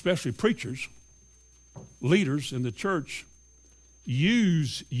 especially preachers, leaders in the church,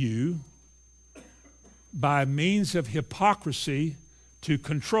 use you by means of hypocrisy to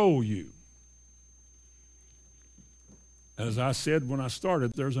control you. As I said when I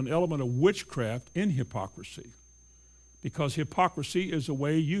started, there's an element of witchcraft in hypocrisy, because hypocrisy is a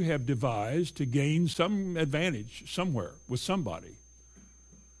way you have devised to gain some advantage somewhere with somebody.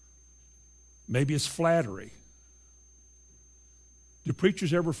 Maybe it's flattery. Do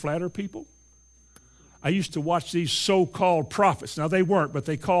preachers ever flatter people? I used to watch these so-called prophets. Now, they weren't, but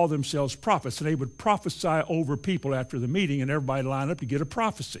they called themselves prophets, and they would prophesy over people after the meeting, and everybody lined up to get a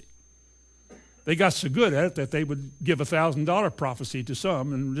prophecy. They got so good at it that they would give a $1,000 prophecy to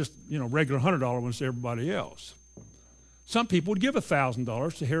some and just, regular $100 ones to everybody else. Some people would give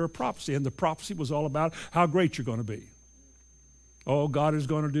 $1,000 to hear a prophecy, and the prophecy was all about how great you're going to be. Oh, God is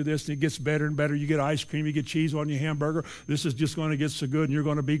going to do this, and it gets better and better. You get ice cream, you get cheese on your hamburger. This is just going to get so good, and you're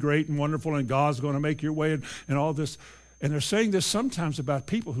going to be great and wonderful, and God's going to make your way, and all this. And they're saying this sometimes about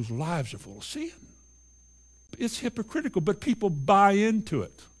people whose lives are full of sin. It's hypocritical, but people buy into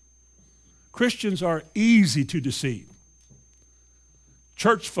it. Christians are easy to deceive.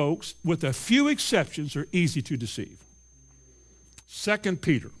 Church folks, with a few exceptions, are easy to deceive. 2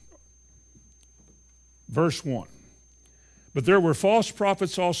 Peter, verse 1. But there were false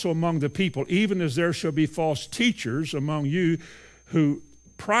prophets also among the people, even as there shall be false teachers among you who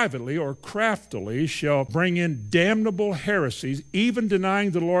privately or craftily shall bring in damnable heresies, even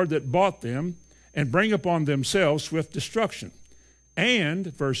denying the Lord that bought them, and bring upon themselves swift destruction. And,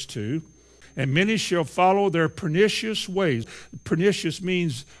 verse 2, and many shall follow their pernicious ways. Pernicious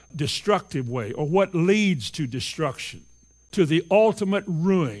means destructive way, or what leads to destruction, to the ultimate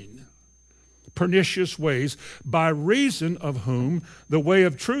ruin. Pernicious ways, by reason of whom the way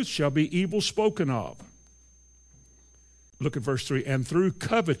of truth shall be evil spoken of. Look at verse 3. And through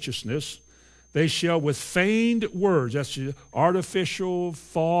covetousness they shall with feigned words, that's artificial,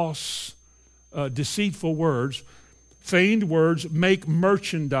 false, deceitful words, feigned words, make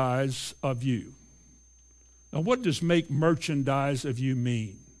merchandise of you. Now, what does make merchandise of you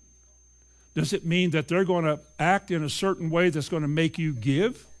mean? Does it mean that they're going to act in a certain way that's going to make you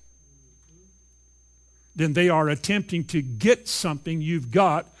give? Then they are attempting to get something you've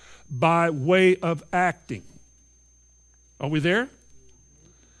got by way of acting. Are we there?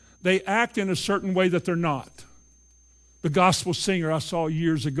 They act in a certain way that they're not. The gospel singer I saw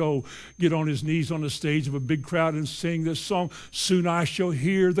years ago get on his knees on the stage of a big crowd and sing this song, soon I shall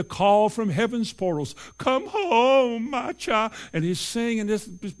hear the call from heaven's portals, come home, my child. And he's singing this,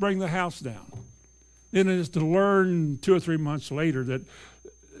 just bring the house down. Then it is to learn 2 or 3 months later that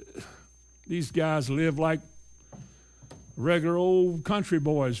these guys lived like regular old country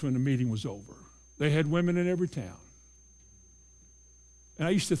boys when the meeting was over. They had women in every town. And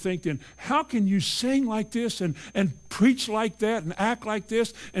I used to think then, how can you sing like this and preach like that and act like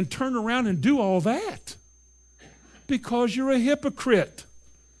this and turn around and do all that? Because you're a hypocrite.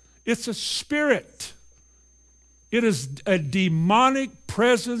 It's a spirit. It is a demonic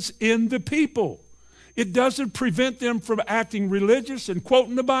presence in the people. It doesn't prevent them from acting religious and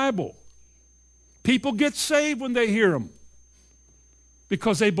quoting the Bible. People get saved when they hear them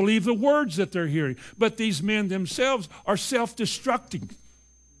because they believe the words that they're hearing. But these men themselves are self-destructing.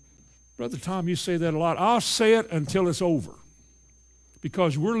 Brother Tom, you say that a lot. I'll say it until it's over,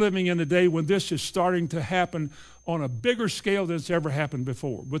 because we're living in a day when this is starting to happen on a bigger scale than it's ever happened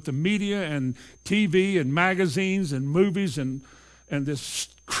before, with the media and TV and magazines and movies and this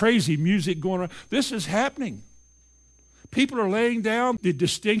crazy music going on. This is happening. People are laying down the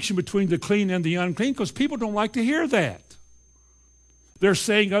distinction between the clean and the unclean because people don't like to hear that. They're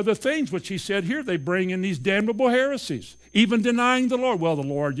saying other things, which he said here. They bring in these damnable heresies, even denying the Lord. Well, the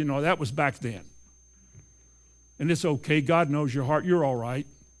Lord, that was back then. And it's okay. God knows your heart. You're all right.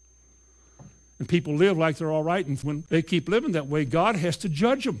 And people live like they're all right. And when they keep living that way, God has to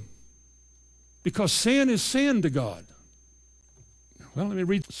judge them, because sin is sin to God. Well, let me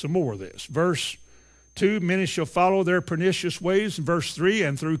read some more of this. Verse 2, many shall follow their pernicious ways. Verse 3,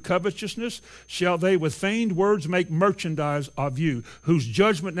 and through covetousness shall they with feigned words make merchandise of you, whose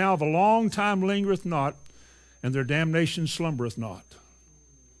judgment now of a long time lingereth not, and their damnation slumbereth not.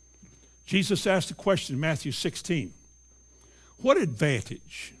 Jesus asked a question in Matthew 16. What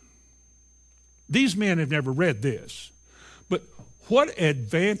advantage? These men have never read this, but what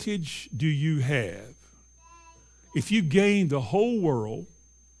advantage do you have if you gain the whole world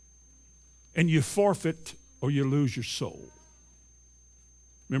and you forfeit or you lose your soul.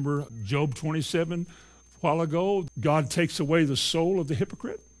 Remember Job 27 a while ago? God takes away the soul of the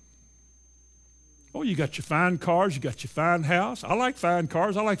hypocrite. Oh, you got your fine cars, you got your fine house. I like fine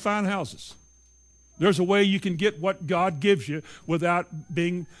cars, I like fine houses. There's a way you can get what God gives you without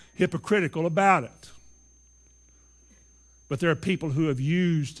being hypocritical about it. But there are people who have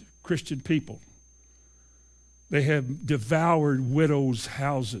used Christian people. They have devoured widows'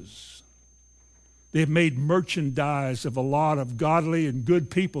 houses. They have made merchandise of a lot of godly and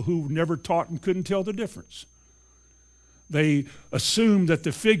good people who never taught and couldn't tell the difference. They assumed that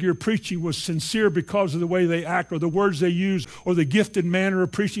the figure preaching was sincere because of the way they act or the words they use or the gifted manner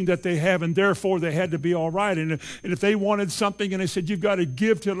of preaching that they have, and therefore they had to be all right. And if they wanted something and they said, you've got to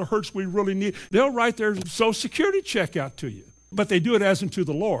give till it hurts, we really need, they'll write their Social Security check out to you. But they do it as unto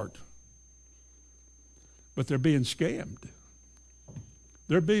the Lord. But they're being scammed.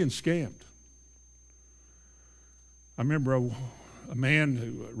 They're being scammed. I remember a man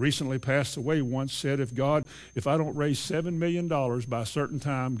who recently passed away once said, if I don't raise $7 million by a certain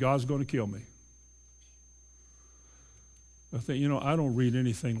time, God's going to kill me. I think, I don't read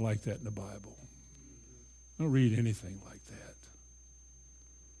anything like that in the Bible. I don't read anything like that.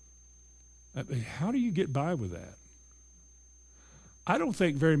 I mean, how do you get by with that? I don't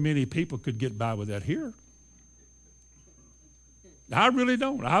think very many people could get by with that here. I really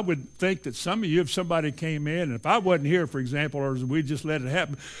don't. I would think that some of you, if somebody came in, and if I wasn't here, for example, or we just let it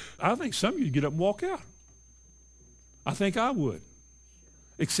happen, I think some of you would get up and walk out. I think I would.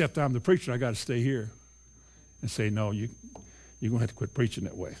 Except I'm the preacher. I got to stay here and say, no, you're going to have to quit preaching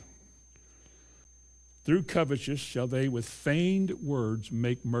that way. Through covetousness shall they with feigned words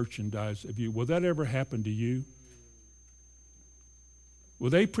make merchandise of you. Will that ever happen to you? Will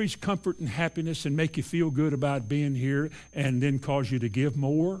they preach comfort and happiness and make you feel good about being here and then cause you to give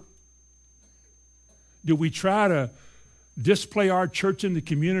more? Do we try to display our church in the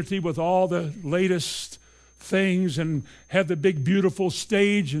community with all the latest things and have the big beautiful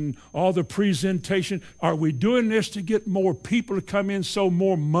stage and all the presentation? Are we doing this to get more people to come in so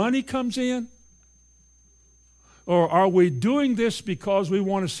more money comes in? Or are we doing this because we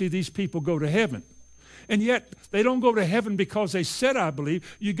want to see these people go to heaven? And yet, they don't go to heaven because they said, I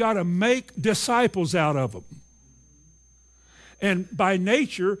believe. You got to make disciples out of them. And by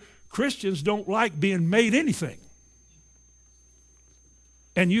nature, Christians don't like being made anything.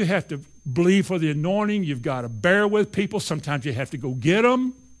 And you have to believe for the anointing. You've got to bear with people. Sometimes you have to go get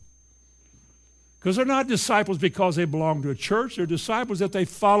them. Because they're not disciples because they belong to a church. They're disciples that they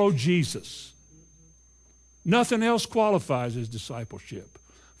follow Jesus. Nothing else qualifies as discipleship.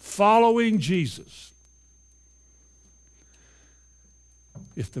 Following Jesus.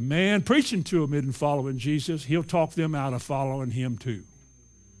 If the man preaching to them isn't following Jesus, he'll talk them out of following him too.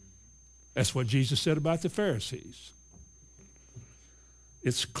 That's what Jesus said about the Pharisees.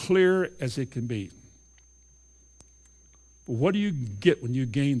 It's clear as it can be. But what do you get when you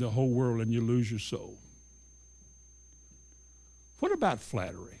gain the whole world and you lose your soul? What about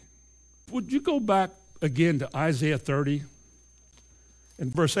flattery? Would you go back again to Isaiah 30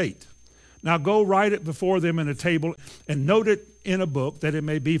 and verse 8? Now go write it before them in a table and note it in a book, that it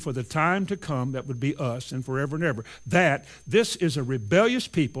may be for the time to come, that would be us and forever and ever, that this is a rebellious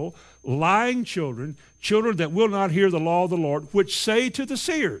people, lying children, children that will not hear the law of the Lord, which say to the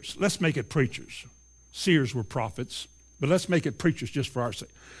seers, let's make it preachers. Seers were prophets, but let's make it preachers just for our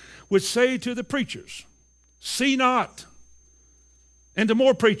sake. Which say to the preachers, see not, and to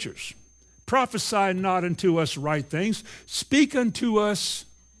more preachers, prophesy not unto us right things, speak unto us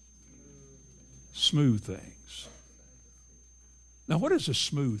smooth things. Now, what is a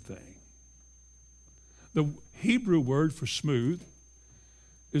smooth thing? The Hebrew word for smooth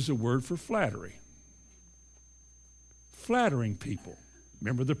is a word for flattery. Flattering people.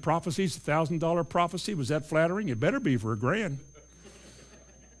 Remember the prophecies, the $1,000 prophecy? Was that flattering? It better be for $1,000.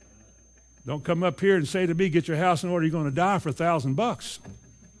 Don't come up here and say to me, get your house in order, you're going to die for $1,000.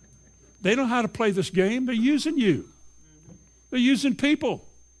 They know how to play this game. They're using you. They're using people.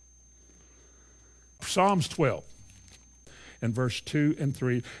 Psalms 12 and verse 2 and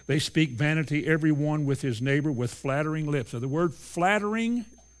 3, they speak vanity, every one with his neighbor, with flattering lips. So the word flattering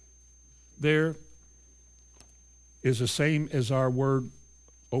there is the same as our word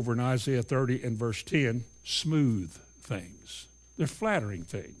over in Isaiah 30 and verse 10, smooth things. They're flattering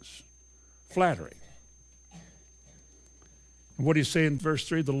things. Flattering. And what do you say in verse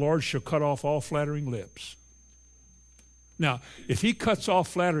 3? The Lord shall cut off all flattering lips. Now, if he cuts off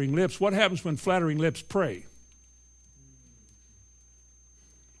flattering lips, what happens when flattering lips pray?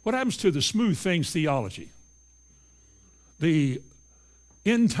 What happens to the smooth things theology? The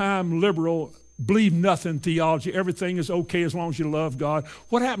end-time liberal believe nothing theology. Everything is okay as long as you love God.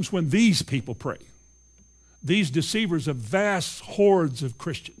 What happens when these people pray? These deceivers of vast hordes of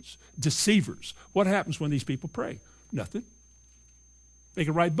Christians, deceivers. What happens when these people pray? Nothing. They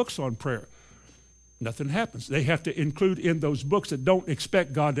can write books on prayer. Nothing happens. They have to include in those books that don't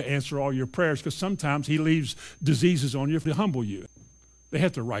expect God to answer all your prayers, because sometimes he leaves diseases on you to humble you. They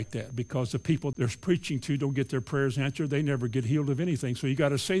have to write that because the people they're preaching to don't get their prayers answered. They never get healed of anything. So you got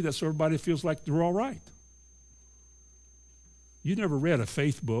to say that so everybody feels like they're all right. You never read a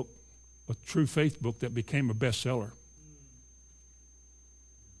faith book, a true faith book that became a bestseller.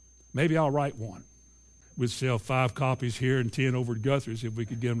 Maybe I'll write one. We'd sell 5 copies here and 10 over at Guthrie's if we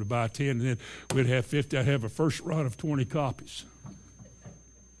could get them to buy 10, and then we'd have 50. I'd have a first run of 20 copies.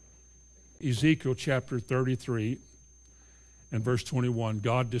 Ezekiel chapter 33 and verse 21,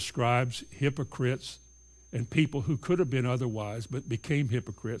 God describes hypocrites and people who could have been otherwise but became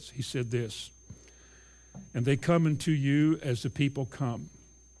hypocrites. He said this, and they come unto you as the people come,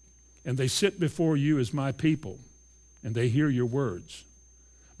 and they sit before you as my people, and they hear your words.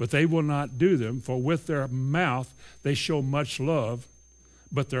 But they will not do them, for with their mouth they show much love,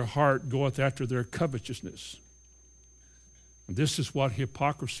 but their heart goeth after their covetousness. And this is what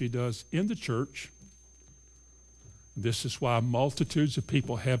hypocrisy does in the church. This is why multitudes of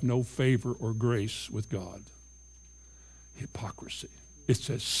people have no favor or grace with God. Hypocrisy. It's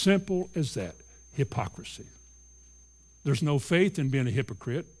as simple as that. Hypocrisy. There's no faith in being a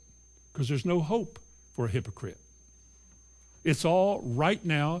hypocrite because there's no hope for a hypocrite. It's all right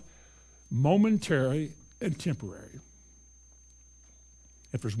now, momentary and temporary.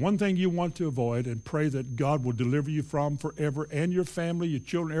 If there's one thing you want to avoid and pray that God will deliver you from forever, and your family, your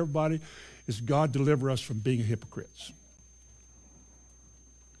children, everybody, is God deliver us from being hypocrites.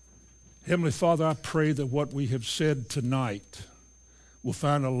 Heavenly Father, I pray that what we have said tonight will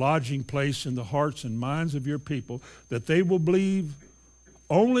find a lodging place in the hearts and minds of your people, that they will believe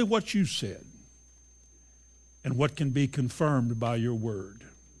only what you said and what can be confirmed by your word.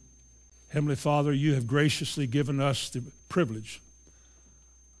 Heavenly Father, you have graciously given us the privilege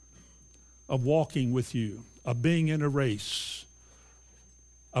of walking with you, of being in a race,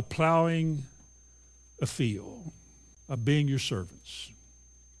 of plowing a field, of being your servants.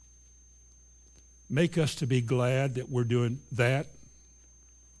 Make us to be glad that we're doing that.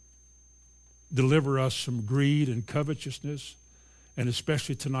 Deliver us from greed and covetousness, and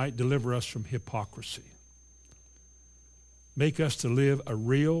especially tonight, deliver us from hypocrisy. Make us to live a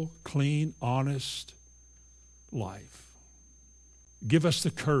real, clean, honest life. Give us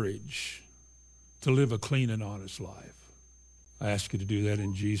the courage to live a clean and honest life. I ask you to do that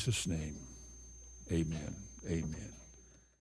in Jesus' name. Amen. Amen.